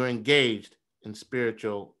when you're engaged in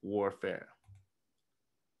spiritual warfare?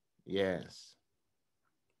 Yes.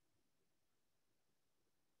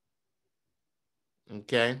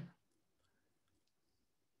 Okay.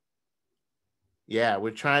 Yeah,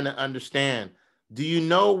 we're trying to understand. Do you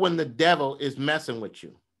know when the devil is messing with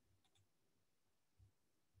you?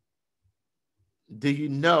 Do you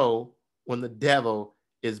know when the devil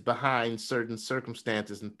is behind certain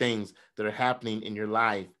circumstances and things that are happening in your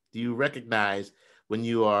life? Do you recognize when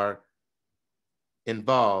you are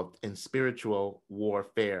involved in spiritual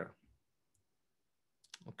warfare?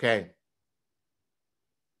 Okay.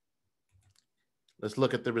 Let's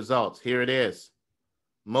look at the results. Here it is.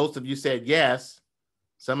 Most of you said yes.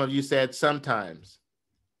 Some of you said sometimes.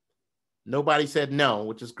 Nobody said no,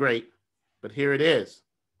 which is great, but here it is.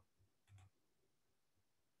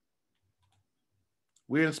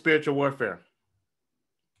 We're in spiritual warfare.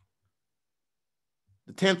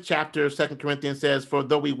 The 10th chapter of 2 Corinthians says, "For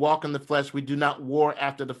though we walk in the flesh, we do not war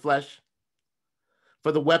after the flesh.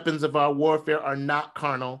 For the weapons of our warfare are not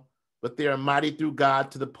carnal, but they are mighty through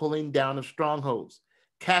God to the pulling down of strongholds,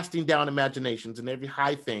 casting down imaginations and every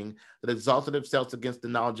high thing that exalted itself against the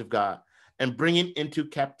knowledge of God, and bringing into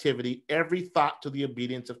captivity every thought to the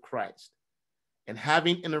obedience of Christ, and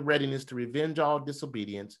having in a readiness to revenge all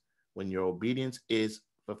disobedience when your obedience is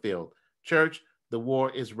fulfilled." Church, the war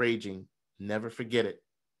is raging. Never forget it.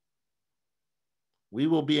 We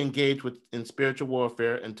will be engaged in spiritual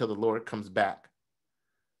warfare until the Lord comes back.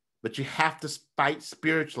 But you have to fight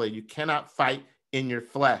spiritually. You cannot fight in your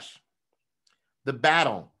flesh. The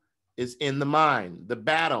battle is in the mind. The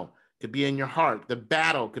battle could be in your heart. The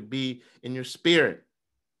battle could be in your spirit.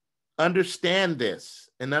 Understand this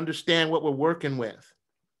and understand what we're working with.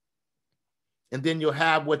 And then you'll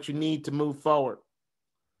have what you need to move forward.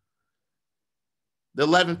 The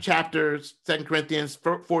 11th chapter, 2 Corinthians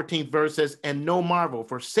 14th verse says, "And no marvel,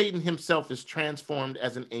 for Satan himself is transformed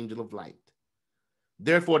as an angel of light.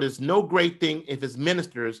 Therefore, it is no great thing if his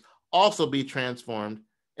ministers also be transformed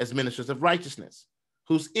as ministers of righteousness,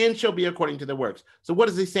 whose end shall be according to their works." So what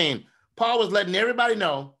is he saying? Paul was letting everybody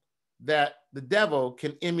know that the devil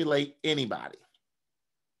can emulate anybody.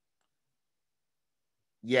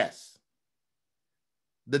 Yes.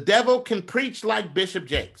 The devil can preach like Bishop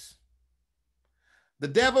Jakes. The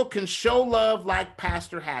devil can show love like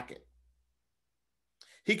Pastor Hackett.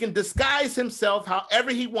 He can disguise himself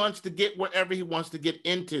however he wants to get wherever he wants to get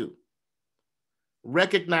into.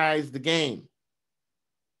 Recognize the game.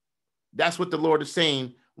 That's what the Lord is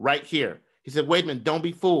saying right here. He said, wait a minute, don't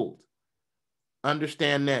be fooled.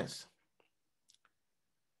 Understand this.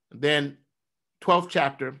 Then 12th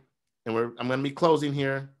chapter, and I'm going to be closing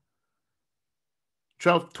here.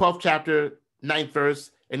 12th chapter, 9th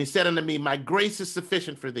verse. "And he said unto me, my grace is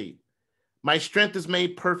sufficient for thee. My strength is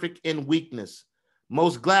made perfect in weakness.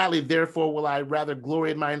 Most gladly, therefore, will I rather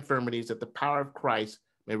glory in my infirmities, that the power of Christ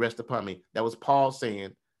may rest upon me." That was Paul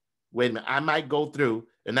saying, wait a minute, I might go through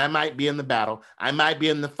and I might be in the battle. I might be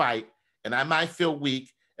in the fight and I might feel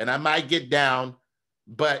weak and I might get down,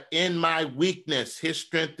 but in my weakness, his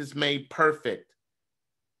strength is made perfect.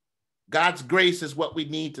 God's grace is what we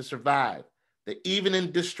need to survive. That even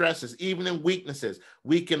in distresses, even in weaknesses,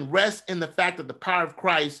 we can rest in the fact that the power of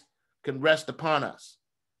Christ can rest upon us.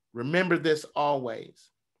 Remember this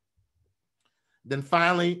always. Then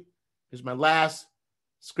finally, here's my last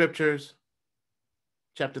scriptures.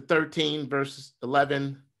 Chapter 13, verses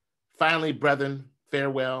 11. "Finally, brethren,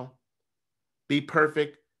 farewell. Be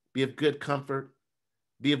perfect, be of good comfort,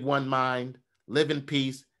 be of one mind, live in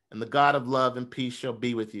peace, and the God of love and peace shall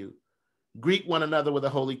be with you. Greet one another with a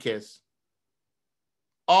holy kiss.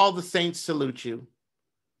 All the saints salute you.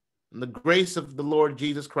 And the grace of the Lord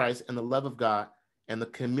Jesus Christ and the love of God and the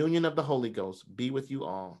communion of the Holy Ghost be with you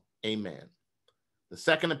all. Amen." The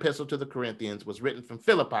second epistle to the Corinthians was written from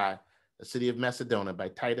Philippi, the city of Macedonia, by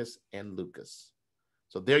Titus and Lucas.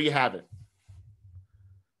 So there you have it.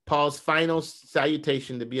 Paul's final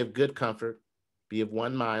salutation: to be of good comfort, be of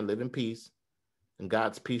one mind, live in peace, and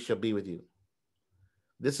God's peace shall be with you.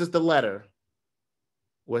 This is the letter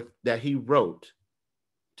that he wrote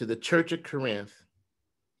to the church at Corinth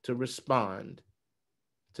to respond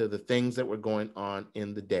to the things that were going on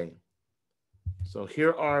in the day. So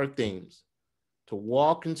here are our themes: to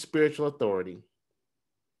walk in spiritual authority,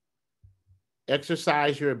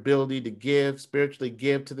 exercise your ability to spiritually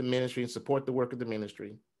give to the ministry and support the work of the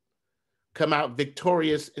ministry, come out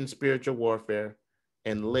victorious in spiritual warfare,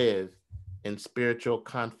 and live in spiritual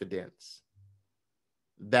confidence.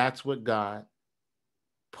 That's what God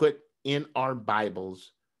put in our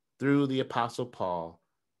Bibles through the Apostle Paul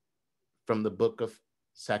from the book of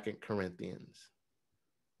 2 Corinthians.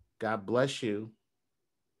 God bless you.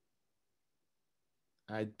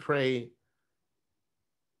 I pray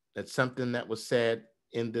that something that was said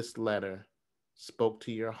in this letter spoke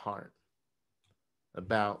to your heart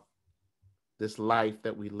about this life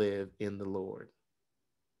that we live in the Lord,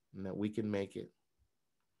 and that we can make it,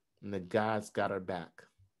 and that God's got our back.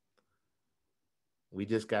 We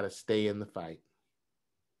just got to stay in the fight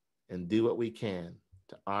and do what we can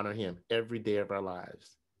to honor him every day of our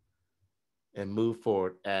lives and move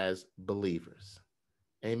forward as believers.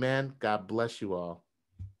 Amen. God bless you all.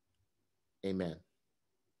 Amen.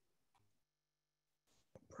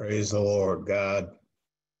 Praise the Lord. God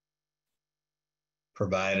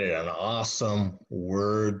provided an awesome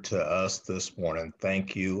word to us this morning.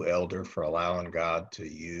 Thank you, Elder, for allowing God to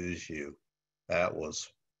use you. That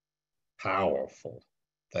was powerful.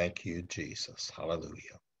 Thank you, Jesus.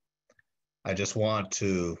 Hallelujah. I just want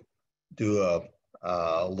to do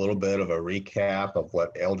a little bit of a recap of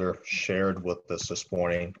what Elder shared with us this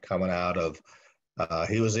morning, coming out of,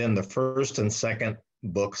 he was in the first and second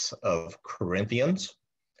books of Corinthians,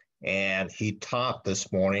 and he taught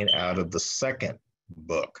this morning out of the second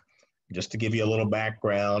book. Just to give you a little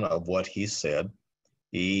background of what he said,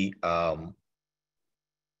 he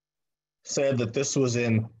said that this was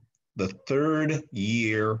in the third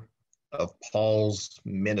year of Paul's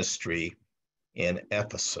ministry in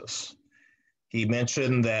Ephesus. He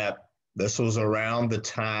mentioned that this was around the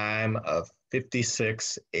time of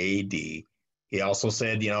 56 AD. He also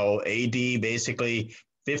said, AD basically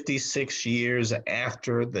 56 years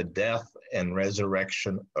after the death and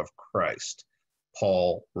resurrection of Christ,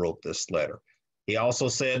 Paul wrote this letter. He also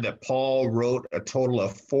said that Paul wrote a total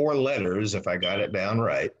of 4 letters, if I got it down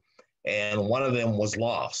right, and one of them was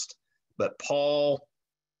lost. But Paul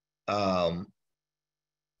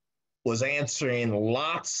was answering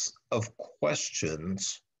lots of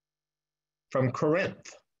questions from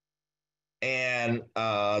Corinth. And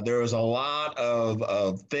there was a lot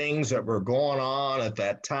of things that were going on at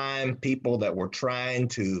that time, people that were trying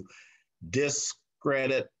to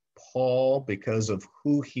discredit Paul because of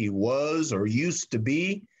who he was or used to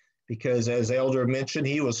be, because as Elder mentioned,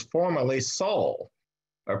 he was formerly Saul,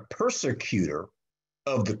 a persecutor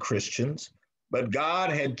of the Christians, but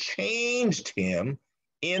God had changed him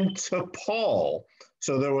into Paul.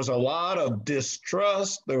 So there was a lot of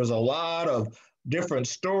distrust. There was a lot of different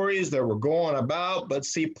stories that were going about. But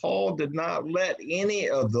see, Paul did not let any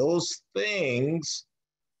of those things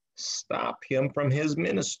stop him from his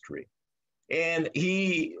ministry. And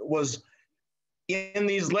he was, in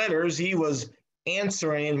these letters, he was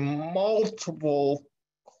answering multiple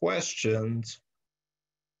questions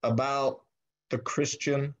about the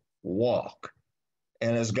Christian walk.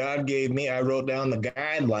 And as God gave me, I wrote down the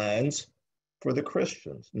guidelines for the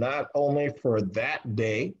Christians, not only for that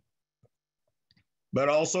day, but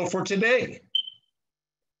also for today.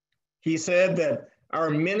 He said that our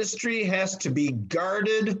ministry has to be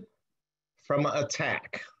guarded from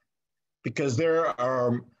attack because there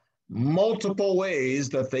are multiple ways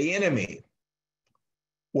that the enemy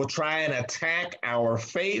will try and attack our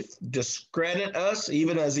faith, discredit us,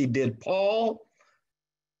 even as he did Paul,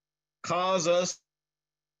 cause us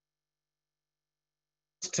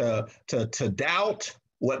to doubt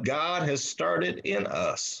what God has started in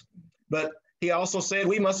us. But he also said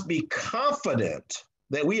we must be confident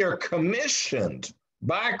that we are commissioned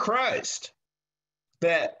by Christ,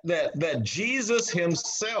 that Jesus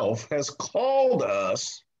himself has called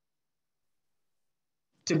us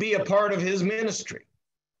to be a part of his ministry.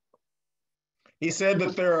 He said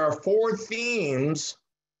that there are 4 themes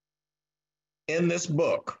in this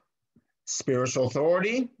book: spiritual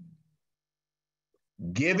authority,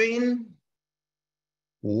 giving,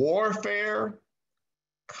 warfare,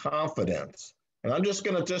 confidence. And I'm just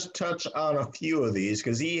going to touch on a few of these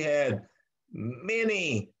because he had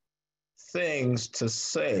many things to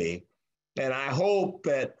say. And I hope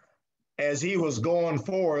that as he was going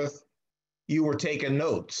forth, you were taking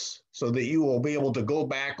notes so that you will be able to go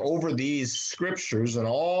back over these scriptures and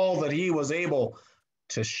all that he was able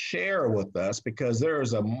to share with us, because there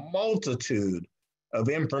is a multitude of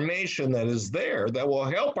information that is there that will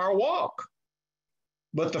help our walk.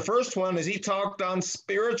 But the first one is he talked on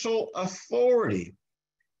spiritual authority.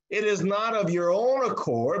 It is not of your own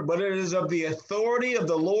accord, but it is of the authority of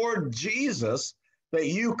the Lord Jesus that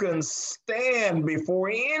you can stand before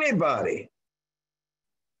anybody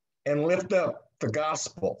and lift up the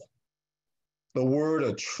gospel, the word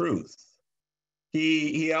of truth.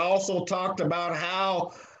 He also talked about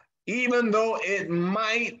how even though it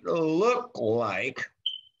might look like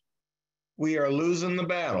we are losing the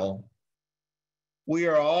battle, we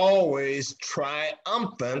are always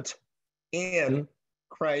triumphant in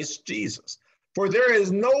Christ Jesus. For there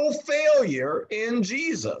is no failure in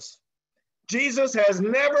Jesus. Jesus has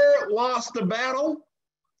never lost a battle,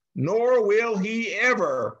 nor will he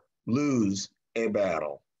ever lose a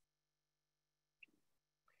battle.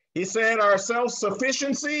 He said our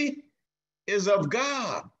self-sufficiency is of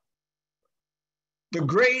God. the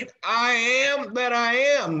great I am that I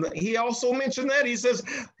am. He also mentioned that. He says,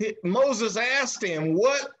 Moses asked him,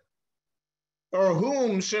 what or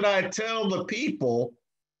whom should I tell the people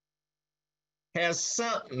has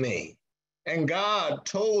sent me? And God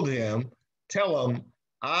told him, tell him,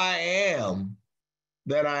 I am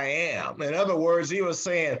that I am. In other words, he was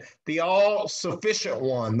saying the all-sufficient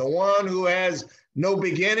one, the one who has no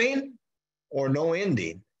beginning or no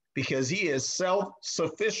ending, because he is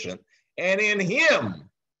self-sufficient. And in him,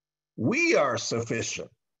 we are sufficient.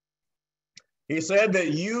 He said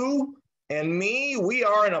that you and me, we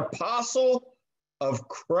are an apostle of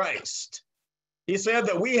Christ. He said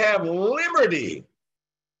that we have liberty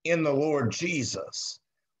in the Lord Jesus.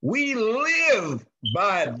 We live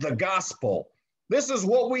by the gospel. This is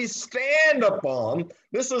what we stand upon.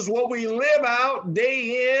 This is what we live out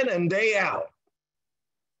day in and day out.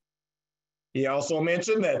 He also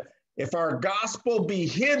mentioned that if our gospel be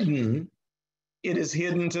hidden, it is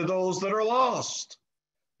hidden to those that are lost,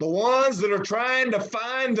 the ones that are trying to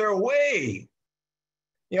find their way.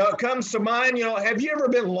 It comes to mind, have you ever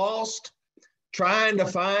been lost trying to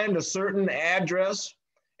find a certain address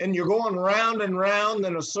and you're going round and round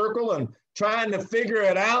in a circle and trying to figure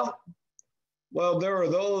it out? Well, there are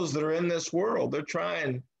those that are in this world. They're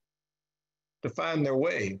trying to find their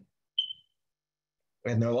way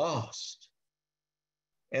and they're lost.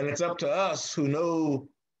 And it's up to us who know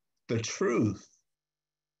the truth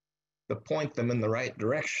to point them in the right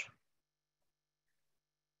direction.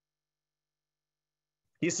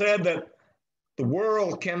 He said that the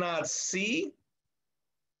world cannot see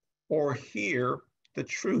or hear the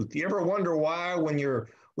truth. You ever wonder why when you're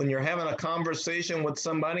having a conversation with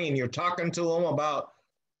somebody and you're talking to them about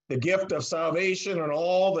the gift of salvation and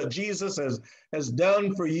all that Jesus has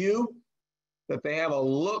done for you, that they have a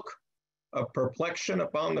look of perplexion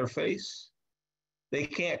upon their face? They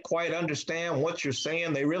can't quite understand what you're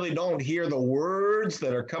saying. They really don't hear the words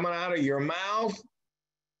that are coming out of your mouth.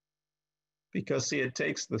 Because, see, it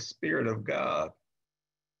takes the Spirit of God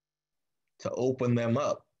to open them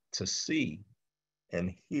up to see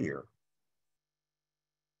and hear.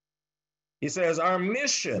 He says, our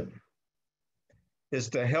mission is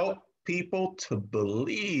to help people to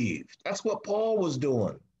believe. That's what Paul was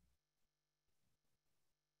doing.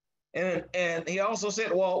 And he also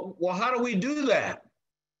said, well, how do we do that?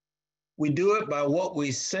 We do it by what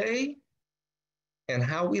we say and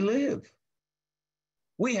how we live.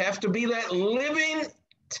 We have to be that living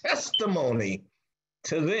testimony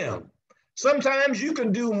to them. Sometimes you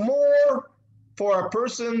can do more for a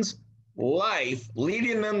person's life,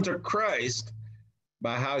 leading them to Christ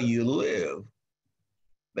by how you live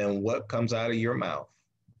than what comes out of your mouth,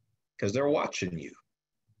 because they're watching you.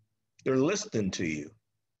 They're listening to you.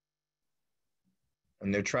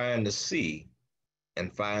 And they're trying to see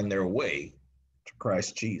and find their way to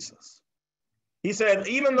Christ Jesus. He said,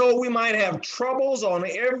 even though we might have troubles on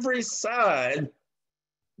every side,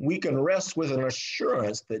 we can rest with an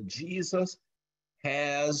assurance that Jesus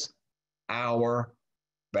has our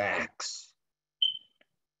backs.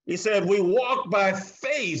 He said, we walk by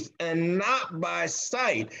faith and not by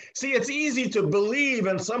sight. See, it's easy to believe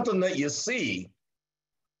in something that you see,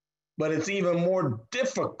 but it's even more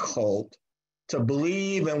difficult to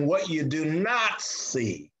believe in what you do not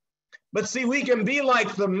see. But see, we can be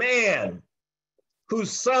like the man whose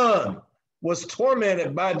son was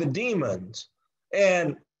tormented by the demons.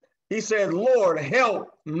 And he said, Lord,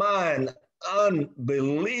 help mine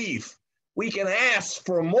unbelief. We can ask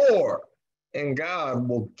for more, and God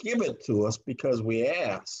will give it to us because we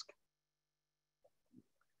ask.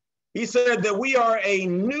 He said that we are a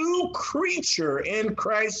new creature in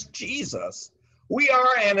Christ Jesus. We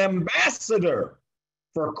are an ambassador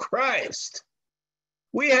for Christ.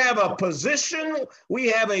 We have a position, we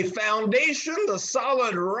have a foundation, the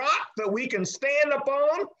solid rock that we can stand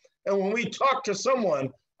upon. And when we talk to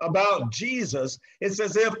someone about Jesus, it's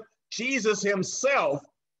as if Jesus himself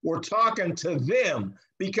were talking to them,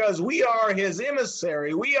 because we are his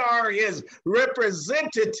emissary, we are his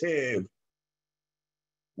representative.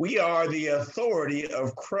 We are the authority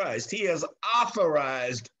of Christ. He has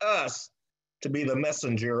authorized us to be the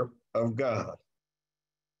messenger of God.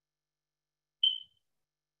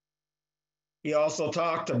 He also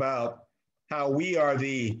talked about how we are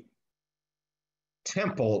the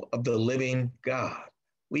temple of the living God.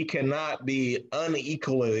 We cannot be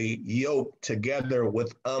unequally yoked together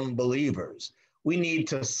with unbelievers. We need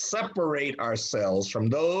to separate ourselves from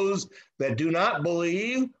those that do not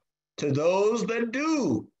believe to those that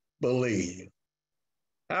do believe.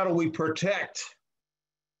 How do we protect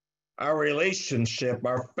our relationship,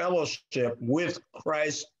 our fellowship with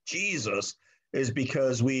Christ Jesus? Is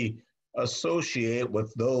because we associate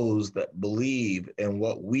with those that believe in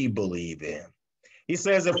what we believe in. He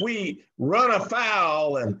says if we run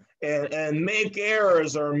afoul and make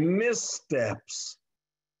errors or missteps,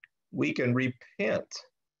 we can repent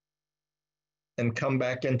and come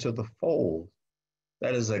back into the fold.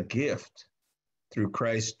 That is a gift through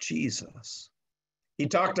Christ Jesus. He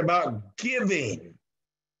talked about giving,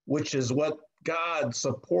 which is what God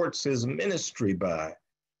supports his ministry by.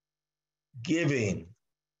 Giving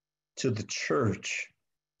to the church,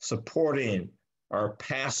 supporting our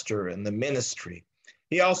pastor and the ministry.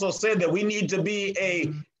 He also said that we need to be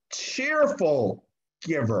a cheerful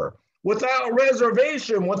giver, without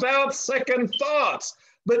reservation, without second thoughts,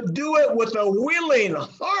 but do it with a willing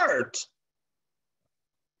heart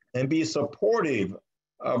and be supportive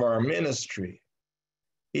of our ministry.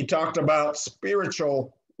 He talked about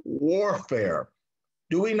spiritual warfare.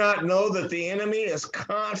 Do we not know that the enemy is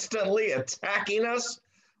constantly attacking us,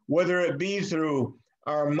 whether it be through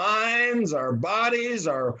our minds, our bodies,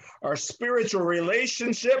 our spiritual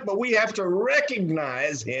relationship, but we have to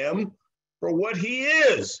recognize him for what he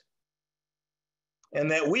is,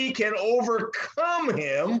 and that we can overcome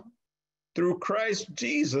him through Christ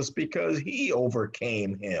Jesus because he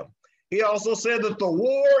overcame him. He also said that the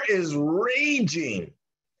war is raging.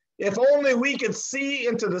 If only we could see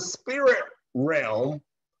into the spirit realm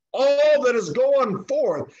all that is going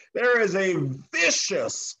forth. There is a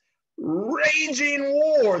vicious, raging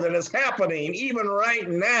war that is happening even right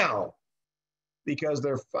now because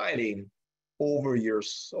they're fighting over your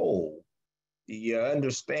soul. Do you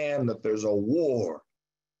understand that there's a war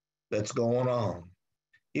that's going on?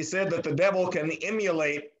 He said that the devil can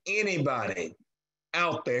emulate anybody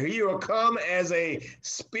out there. He will come as a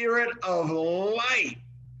spirit of light,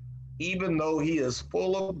 even though he is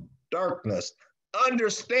full of darkness.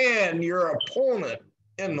 Understand your opponent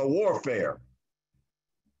in the warfare.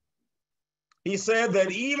 He said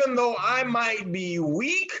that even though I might be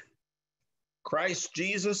weak, Christ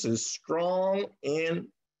Jesus is strong in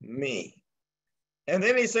me. And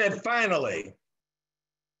then he said, finally,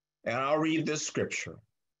 and I'll read this scripture.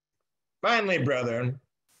 Finally, brethren,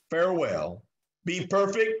 farewell. Be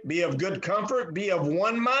perfect, be of good comfort, be of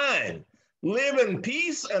one mind. Live in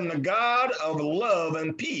peace, and the God of love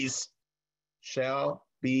and peace shall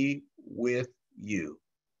be with you.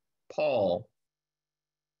 Paul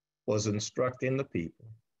was instructing the people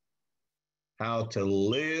how to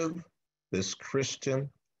live this Christian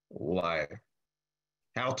life,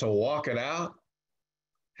 how to walk it out,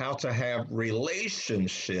 how to have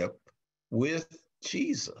relationship with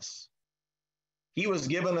Jesus. He was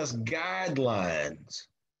giving us guidelines,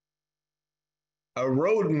 a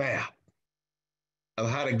roadmap of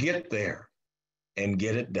how to get there and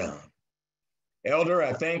get it done. Elder,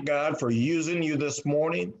 I thank God for using you this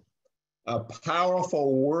morning. A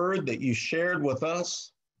powerful word that you shared with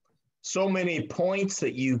us. So many points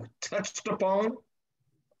that you touched upon.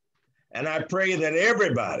 And I pray that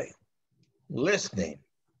everybody listening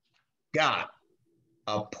got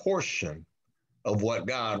a portion of what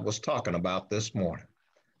God was talking about this morning.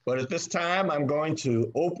 But at this time, I'm going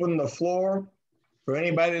to open the floor for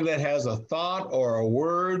anybody that has a thought or a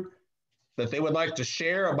word that they would like to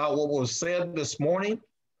share about what was said this morning.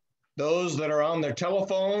 Those that are on their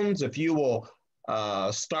telephones, if you will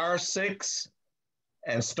 *6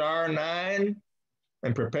 and *9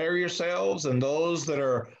 and prepare yourselves. And those that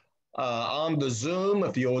are on the Zoom,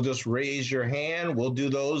 if you'll just raise your hand, we'll do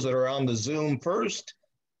those that are on the Zoom first,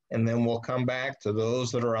 and then we'll come back to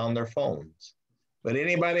those that are on their phones. But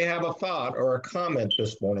anybody have a thought or a comment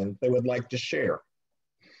this morning they would like to share?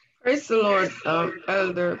 Praise the Lord,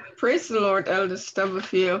 Elder. Praise the Lord, Elder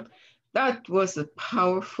Stubblefield. That was a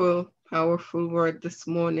powerful, powerful word this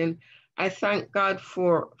morning. I thank God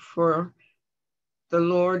for the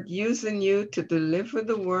Lord using you to deliver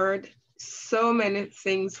the word. So many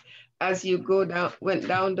things as you went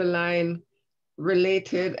down the line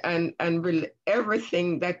related, and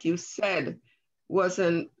everything that you said was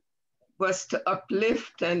to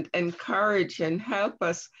uplift and encourage and help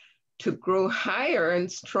us to grow higher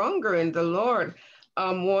and stronger in the Lord.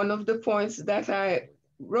 One of the points that I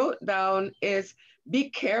wrote down is be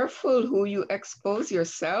careful who you expose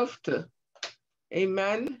yourself to.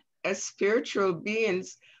 Amen. As spiritual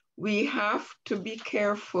beings, we have to be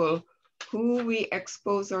careful who we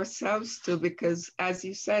expose ourselves to, because as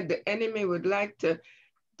you said, the enemy would like to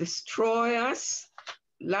destroy us,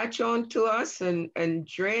 latch on to us and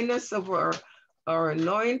drain us of our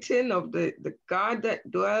anointing of the God that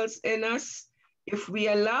dwells in us. If we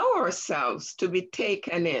allow ourselves to be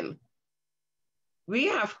taken in, we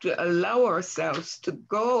have to allow ourselves to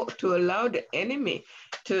allow the enemy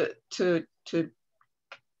to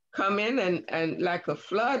come in and like a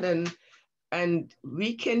flood, and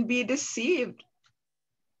we can be deceived.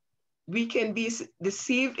 We can be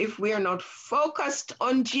deceived if we are not focused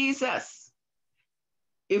on Jesus.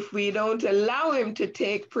 If we don't allow him to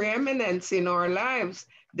take preeminence in our lives,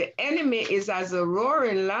 the enemy is as a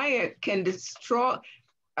roaring lion, can destroy.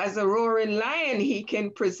 As a roaring lion, he can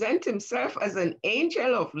present himself as an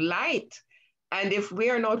angel of light. And if we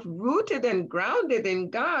are not rooted and grounded in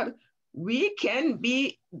God, we can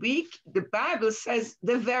be weak. The Bible says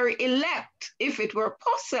the very elect, if it were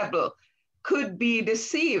possible, could be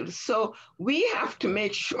deceived. So we have to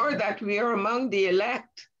make sure that we are among the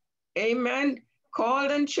elect. Amen.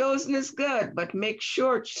 Called and chosen is good, but make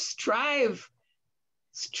sure, strive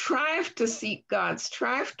to seek God,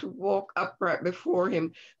 strive to walk upright before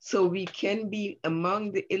him so we can be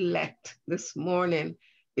among the elect this morning.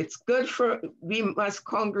 It's good we must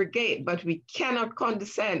congregate, but we cannot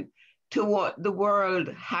condescend to what the world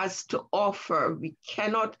has to offer. We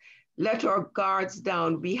cannot let our guards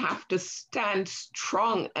down. We have to stand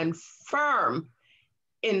strong and firm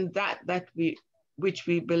in that which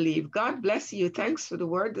we believe. God bless you. Thanks for the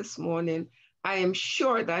word this morning. I am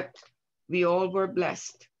sure that we all were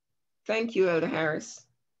blessed. Thank you, Elder Harris.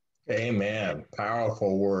 Amen.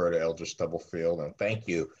 Powerful word, Elder Stubblefield. And thank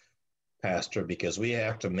you, Pastor, because we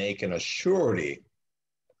have to make an assurity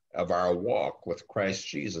of our walk with Christ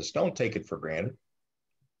Jesus. Don't take it for granted.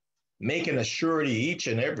 Make an assurity each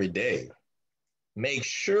and every day. Make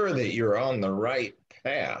sure that you're on the right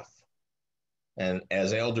path. And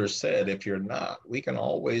as Elder said, if you're not, we can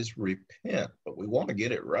always repent, but we want to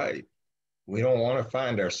get it right. We don't want to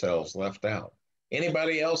find ourselves left out.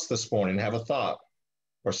 Anybody else this morning have a thought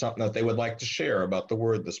or something that they would like to share about the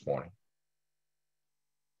word this morning?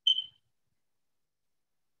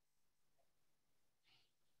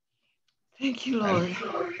 Thank you, Lord.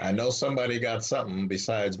 I know somebody got something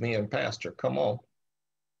besides me and Pastor. Come on.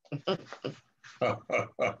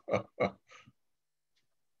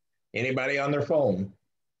 Anybody on their phone?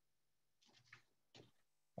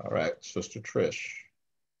 All right, Sister Trish.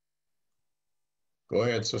 Go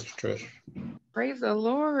ahead, Sister Trish. Praise the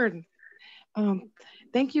Lord.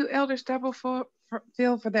 Thank you, Elder Stubblefield,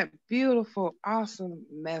 for that beautiful, awesome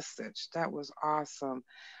message. That was awesome.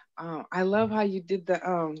 I love how you did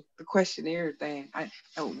the questionnaire thing.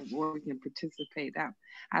 Where we can participate.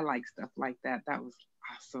 I like stuff like that. That was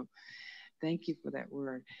awesome. Thank you for that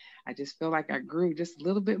word. I just feel like I grew just a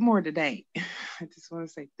little bit more today. I just want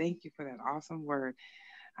to say thank you for that awesome word.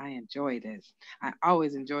 I enjoyed it. I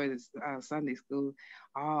always enjoy this Sunday school.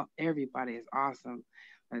 Everybody is awesome.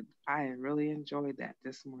 But I really enjoyed that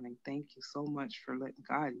this morning. Thank you so much for letting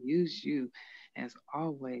God use you as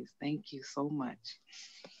always. Thank you so much.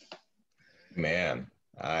 Man,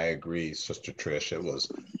 I agree, Sister Trish. It was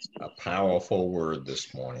a powerful word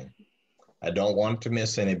this morning. I don't want to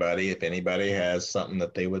miss anybody. If anybody has something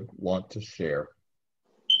that they would want to share.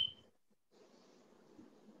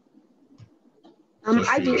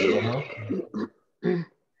 I do.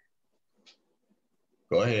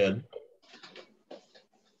 Go ahead.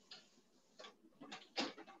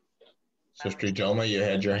 Sister Joma, you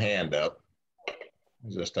had your hand up.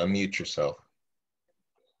 Just unmute yourself.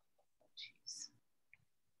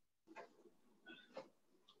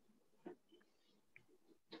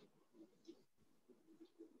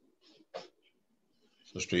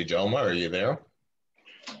 Sister Joma, are you there?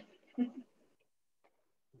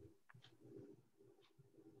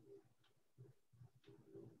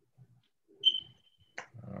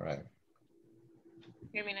 All right.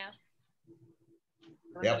 Hear me now?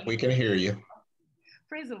 Yep, we can hear you.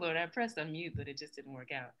 Praise the Lord. I pressed unmute, but it just didn't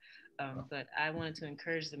work out. But I wanted to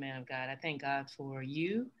encourage the man of God. I thank God for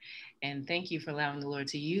you, and thank you for allowing the Lord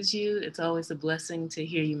to use you. It's always a blessing to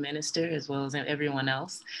hear you minister as well as everyone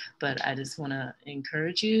else. But I just want to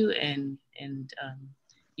encourage you, and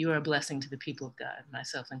you are a blessing to the people of God,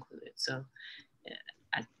 myself included. So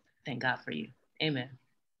I thank God for you. Amen.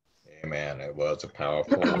 Amen. It was a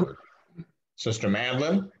powerful word. Sister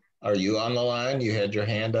Madeline, are you on the line? You had your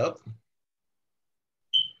hand up.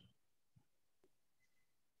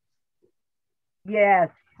 Yes,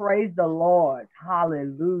 praise the Lord.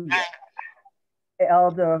 Hallelujah.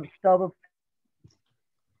 Elder Stubblefield,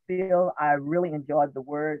 I really enjoyed the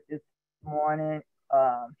word this morning.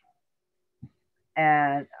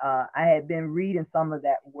 And I had been reading some of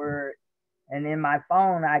that word, and in my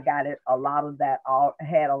phone, I got it. A lot of that,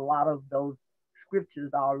 had a lot of those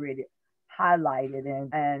scriptures already highlighted.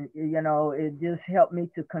 And you know, it just helped me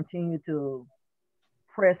to continue to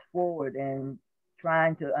press forward and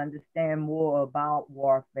trying to understand more about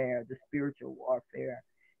warfare, the spiritual warfare,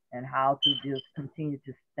 and how to just continue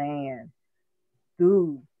to stand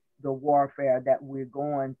through the warfare that we're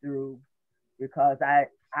going through, because I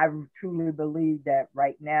truly believe that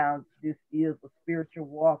right now this is a spiritual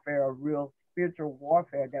warfare, a real spiritual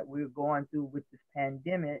warfare that we're going through with this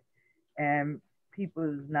pandemic, and people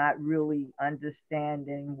is not really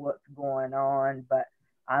understanding what's going on. But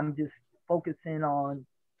I'm just focusing on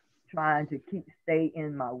trying to stay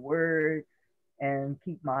in my word and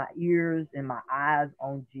keep my ears and my eyes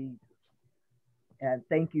on Jesus. And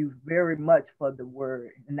thank you very much for the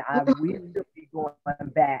word. And I will be going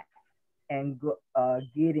back and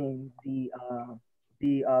getting the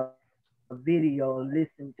video,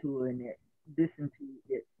 listen to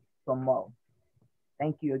it some more.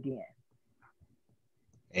 Thank you again.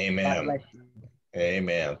 Amen. God bless you.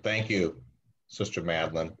 Amen. Thank you, Sister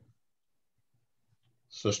Madeline.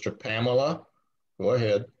 Sister Pamela, go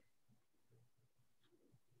ahead.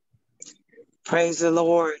 Praise the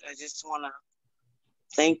Lord. I just want to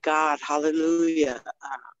thank God. Hallelujah.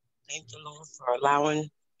 Thank the Lord for allowing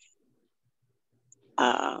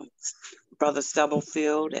Brother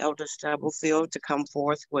Stubblefield, Elder Stubblefield, to come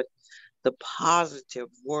forth with the positive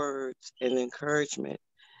words and encouragement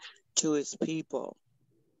to his people.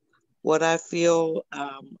 What I feel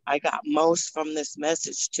I got most from this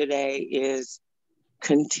message today is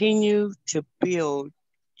continue to build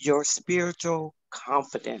your spiritual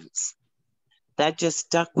confidence. That just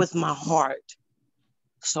stuck with my heart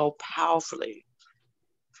so powerfully,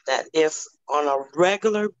 that if on a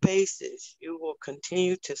regular basis you will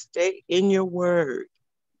continue to stay in your word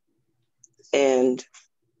and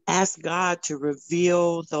ask God to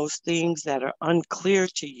reveal those things that are unclear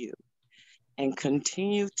to you, and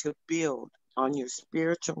continue to build on your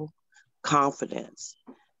spiritual confidence,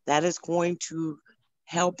 that is going to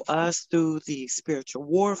help us through the spiritual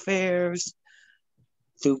warfares,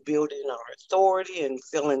 through building our authority and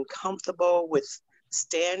feeling comfortable with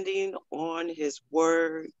standing on his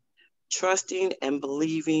word, trusting and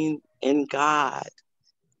believing in God.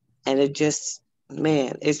 And it just,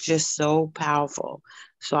 man, it's just so powerful.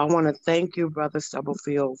 So I want to thank you, Brother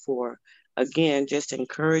Stubblefield, for, again, just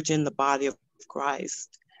encouraging the body of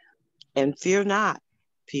Christ. And fear not,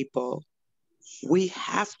 people. We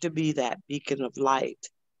have to be that beacon of light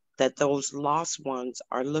that those lost ones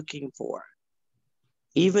are looking for.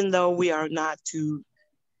 Even though we are not to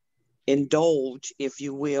indulge, if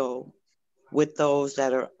you will, with those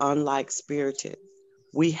that are unlike spirited,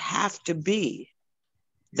 we have to be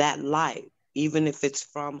that light, even if it's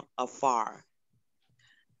from afar.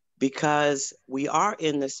 Because we are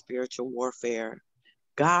in the spiritual warfare,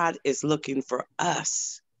 God is looking for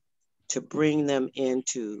us to bring them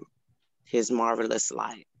into his marvelous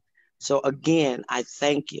light. So again, I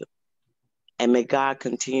thank you. And may God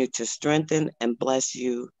continue to strengthen and bless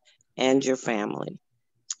you and your family.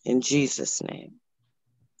 In Jesus' name,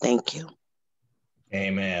 thank you.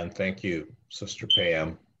 Amen. Thank you, Sister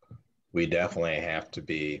Pam. We definitely have to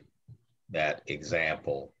be that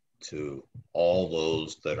example to all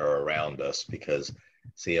those that are around us, because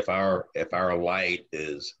see, if our light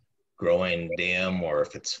is growing dim or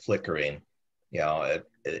if it's flickering,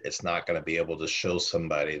 it's not going to be able to show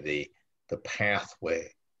somebody the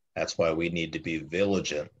pathway. That's why we need to be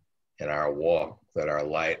vigilant in our walk, that our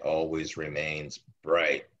light always remains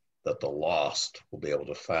bright, that the lost will be able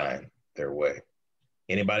to find their way.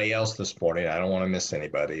 Anybody else this morning? I don't want to miss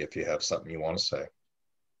anybody. If you have something you want to say.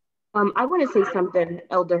 I want to say something,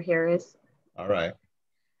 Elder Harris. All right.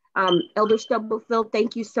 Elder Stubblefield,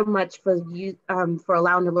 thank you so much for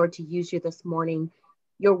allowing the Lord to use you this morning.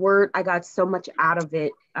 Your word, I got so much out of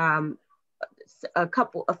it. A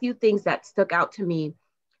few things that stuck out to me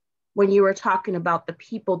when you were talking about the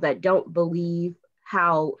people that don't believe,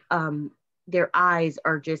 how their eyes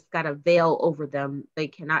are just got a veil over them. They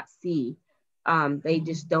cannot see. They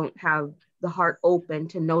just don't have the heart open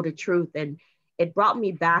to know the truth. And it brought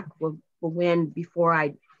me back when before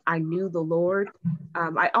I knew the Lord.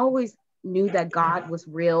 I always knew that God was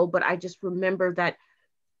real, but I just remember that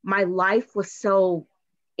my life was so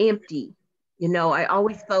empty. I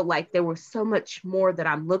always felt like there was so much more that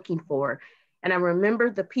I'm looking for. And I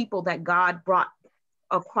remember the people that God brought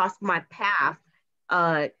across my path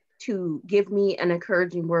to give me an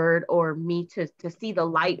encouraging word, or me to see the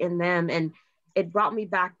light in them. And it brought me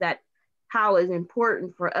back that how it's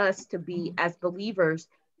important for us to be, as believers,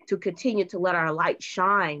 to continue to let our light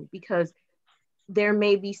shine, because there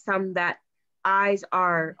may be some that eyes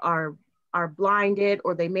are blinded,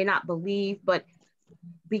 or they may not believe, but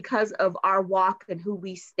because of our walk and who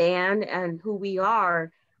we stand and who we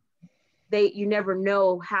are, you never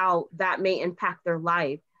know how that may impact their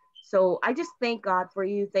life. So I just thank God for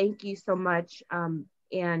you. Thank you so much. And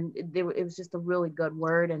it was just a really good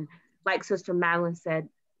word. And like Sister Madeline said,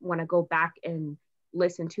 want to go back and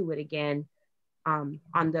listen to it again on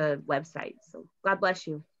the website. So God bless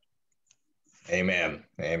you. Amen.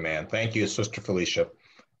 Amen. Thank you, Sister Felicia.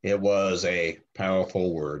 It was a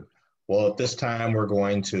powerful word. Well, at this time, we're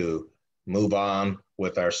going to move on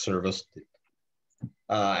with our service.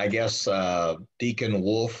 I guess Deacon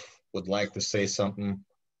Wolf would like to say something.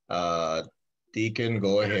 Deacon,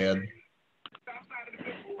 go ahead.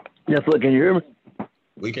 Yes, look, can you hear me?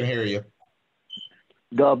 We can hear you.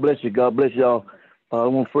 God bless you. God bless y'all. I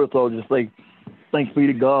want to first of all just say thanks be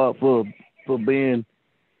to God for being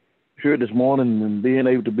here this morning and being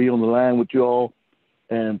able to be on the line with you all.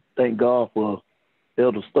 And thank God for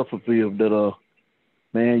Elder Stubblefield that,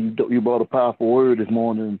 man, you brought a powerful word this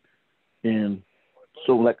morning. And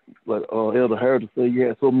so like Elder Harris said, you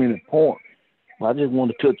had so many points. I just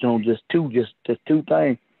want to touch on just two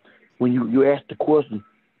things. When you asked the question,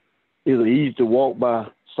 is it easy to walk by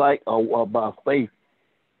sight or by faith?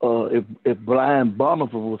 If blind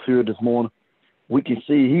Boniface was here this morning, we can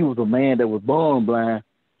see he was a man that was born blind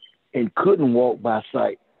and couldn't walk by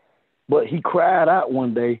sight. But he cried out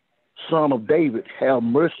one day, Son of David, have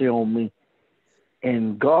mercy on me.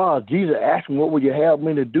 And Jesus asked him, what would you have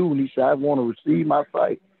me to do? And he said, I want to receive my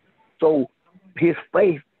sight. So his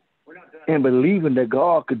faith and believing that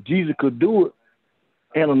Jesus could do it.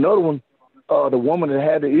 And another one, the woman that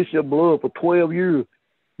had the issue of blood for 12 years,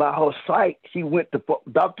 by her sight, she went to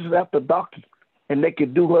doctors after doctors, and they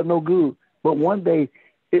could do her no good. But one day,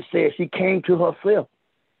 it said she came to herself,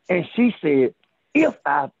 and she said, if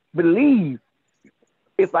I believe,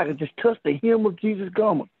 if I could just touch the hem of Jesus'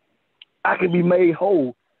 garment, I can be made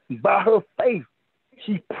whole. By her faith,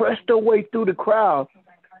 she pressed her way through the crowd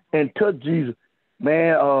and touched Jesus.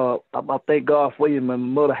 Man, I thank God for you. My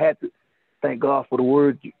mother had to thank God for the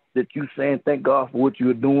word that you saying. Thank God for what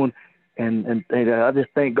you're doing. And I just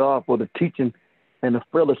thank God for the teaching and the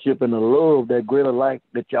fellowship and the love, that greater life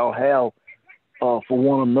that y'all have for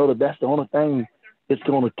one another. That's the only thing that's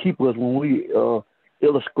going to keep us when we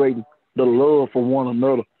illustrating the love for one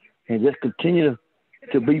another. And just continue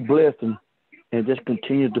to be blessed and just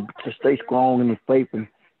continue to stay strong in the faith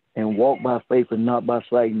and walk by faith and not by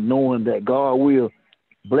sight, knowing that God will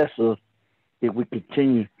bless us if we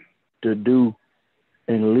continue to do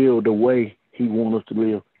and live the way he wants us to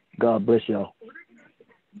live. God bless y'all.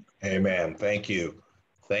 Amen. Thank you.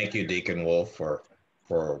 Thank you, Deacon Wolf, for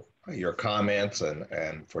your comments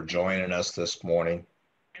and for joining us this morning.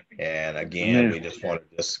 And again, Amen. we just want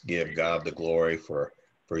to just give God the glory for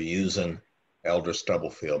using Elder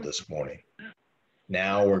Stubblefield this morning.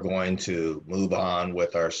 Now we're going to move on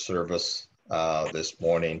with our service this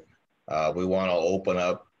morning. We want to open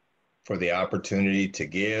up for the opportunity to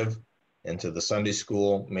give into the Sunday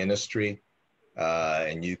school ministry.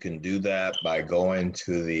 And you can do that by going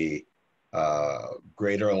to the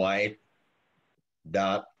greaterlight.org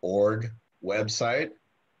website.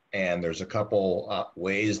 And there's a couple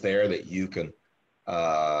ways there that you can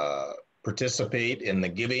participate in the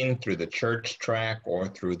giving through the church track or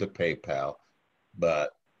through the PayPal.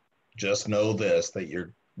 But just know this, that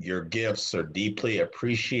your gifts are deeply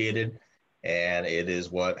appreciated, and it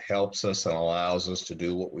is what helps us and allows us to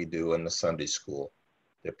do what we do in the Sunday school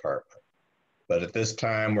department. But at this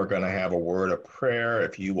time, we're going to have a word of prayer.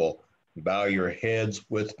 If you will bow your heads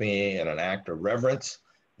with me in an act of reverence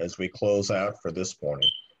as we close out for this morning.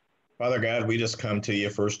 Father God, we just come to you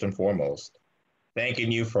first and foremost,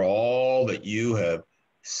 thanking you for all that you have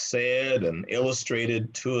said and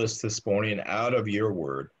illustrated to us this morning out of your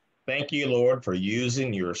word. Thank you, Lord, for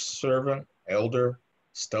using your servant, Elder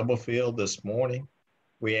Stubblefield, this morning.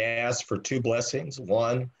 We ask for two blessings.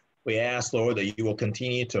 One, we ask, Lord, that you will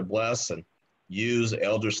continue to bless and use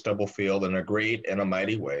Elder Stubblefield in a great and a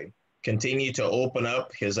mighty way. Continue to open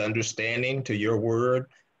up his understanding to your word,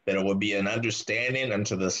 that it will be an understanding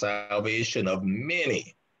unto the salvation of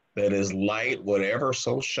many, that his light would ever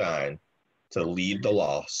so shine to lead the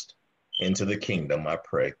lost into the kingdom, I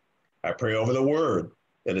pray. I pray over the word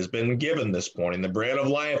that has been given this morning, the bread of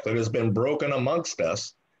life that has been broken amongst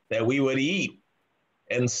us, that we would eat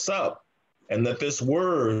and sup, and that this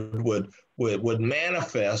word would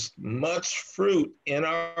manifest much fruit in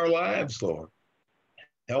our lives, Lord.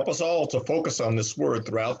 Help us all to focus on this word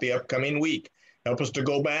throughout the upcoming week. Help us to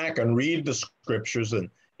go back and read the scriptures and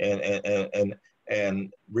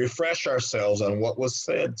refresh ourselves on what was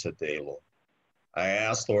said today, Lord. I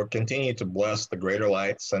ask, Lord, continue to bless the Greater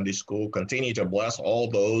Light Sunday School. Continue to bless all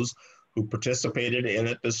those who participated in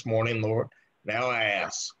it this morning, Lord. Now I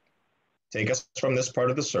ask, take us from this part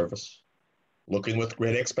of the service, looking with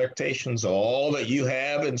great expectations, all that you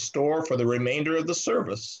have in store for the remainder of the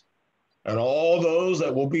service, and all those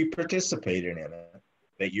that will be participating in it,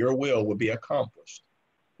 that your will would be accomplished.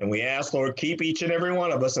 And we ask, Lord, keep each and every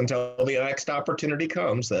one of us until the next opportunity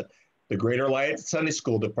comes, that the Greater Light Sunday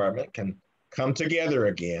School Department can come together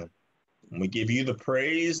again. And we give you the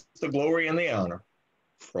praise, the glory, and the honor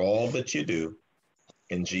for all that you do.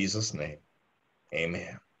 In Jesus' name,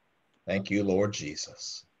 amen. Thank you, Lord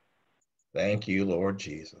Jesus. Thank you, Lord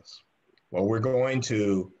Jesus. Well, we're going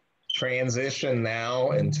to transition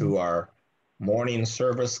now into our morning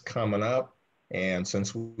service coming up. And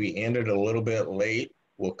since we ended a little bit late,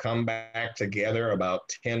 we'll come back together about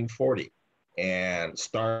 10:40 and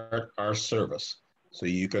start our service. So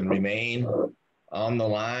you can remain on the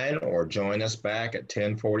line or join us back at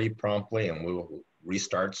 10:40 promptly, and we will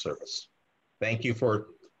restart service. Thank you for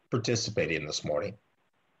participating this morning.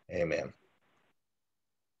 Amen.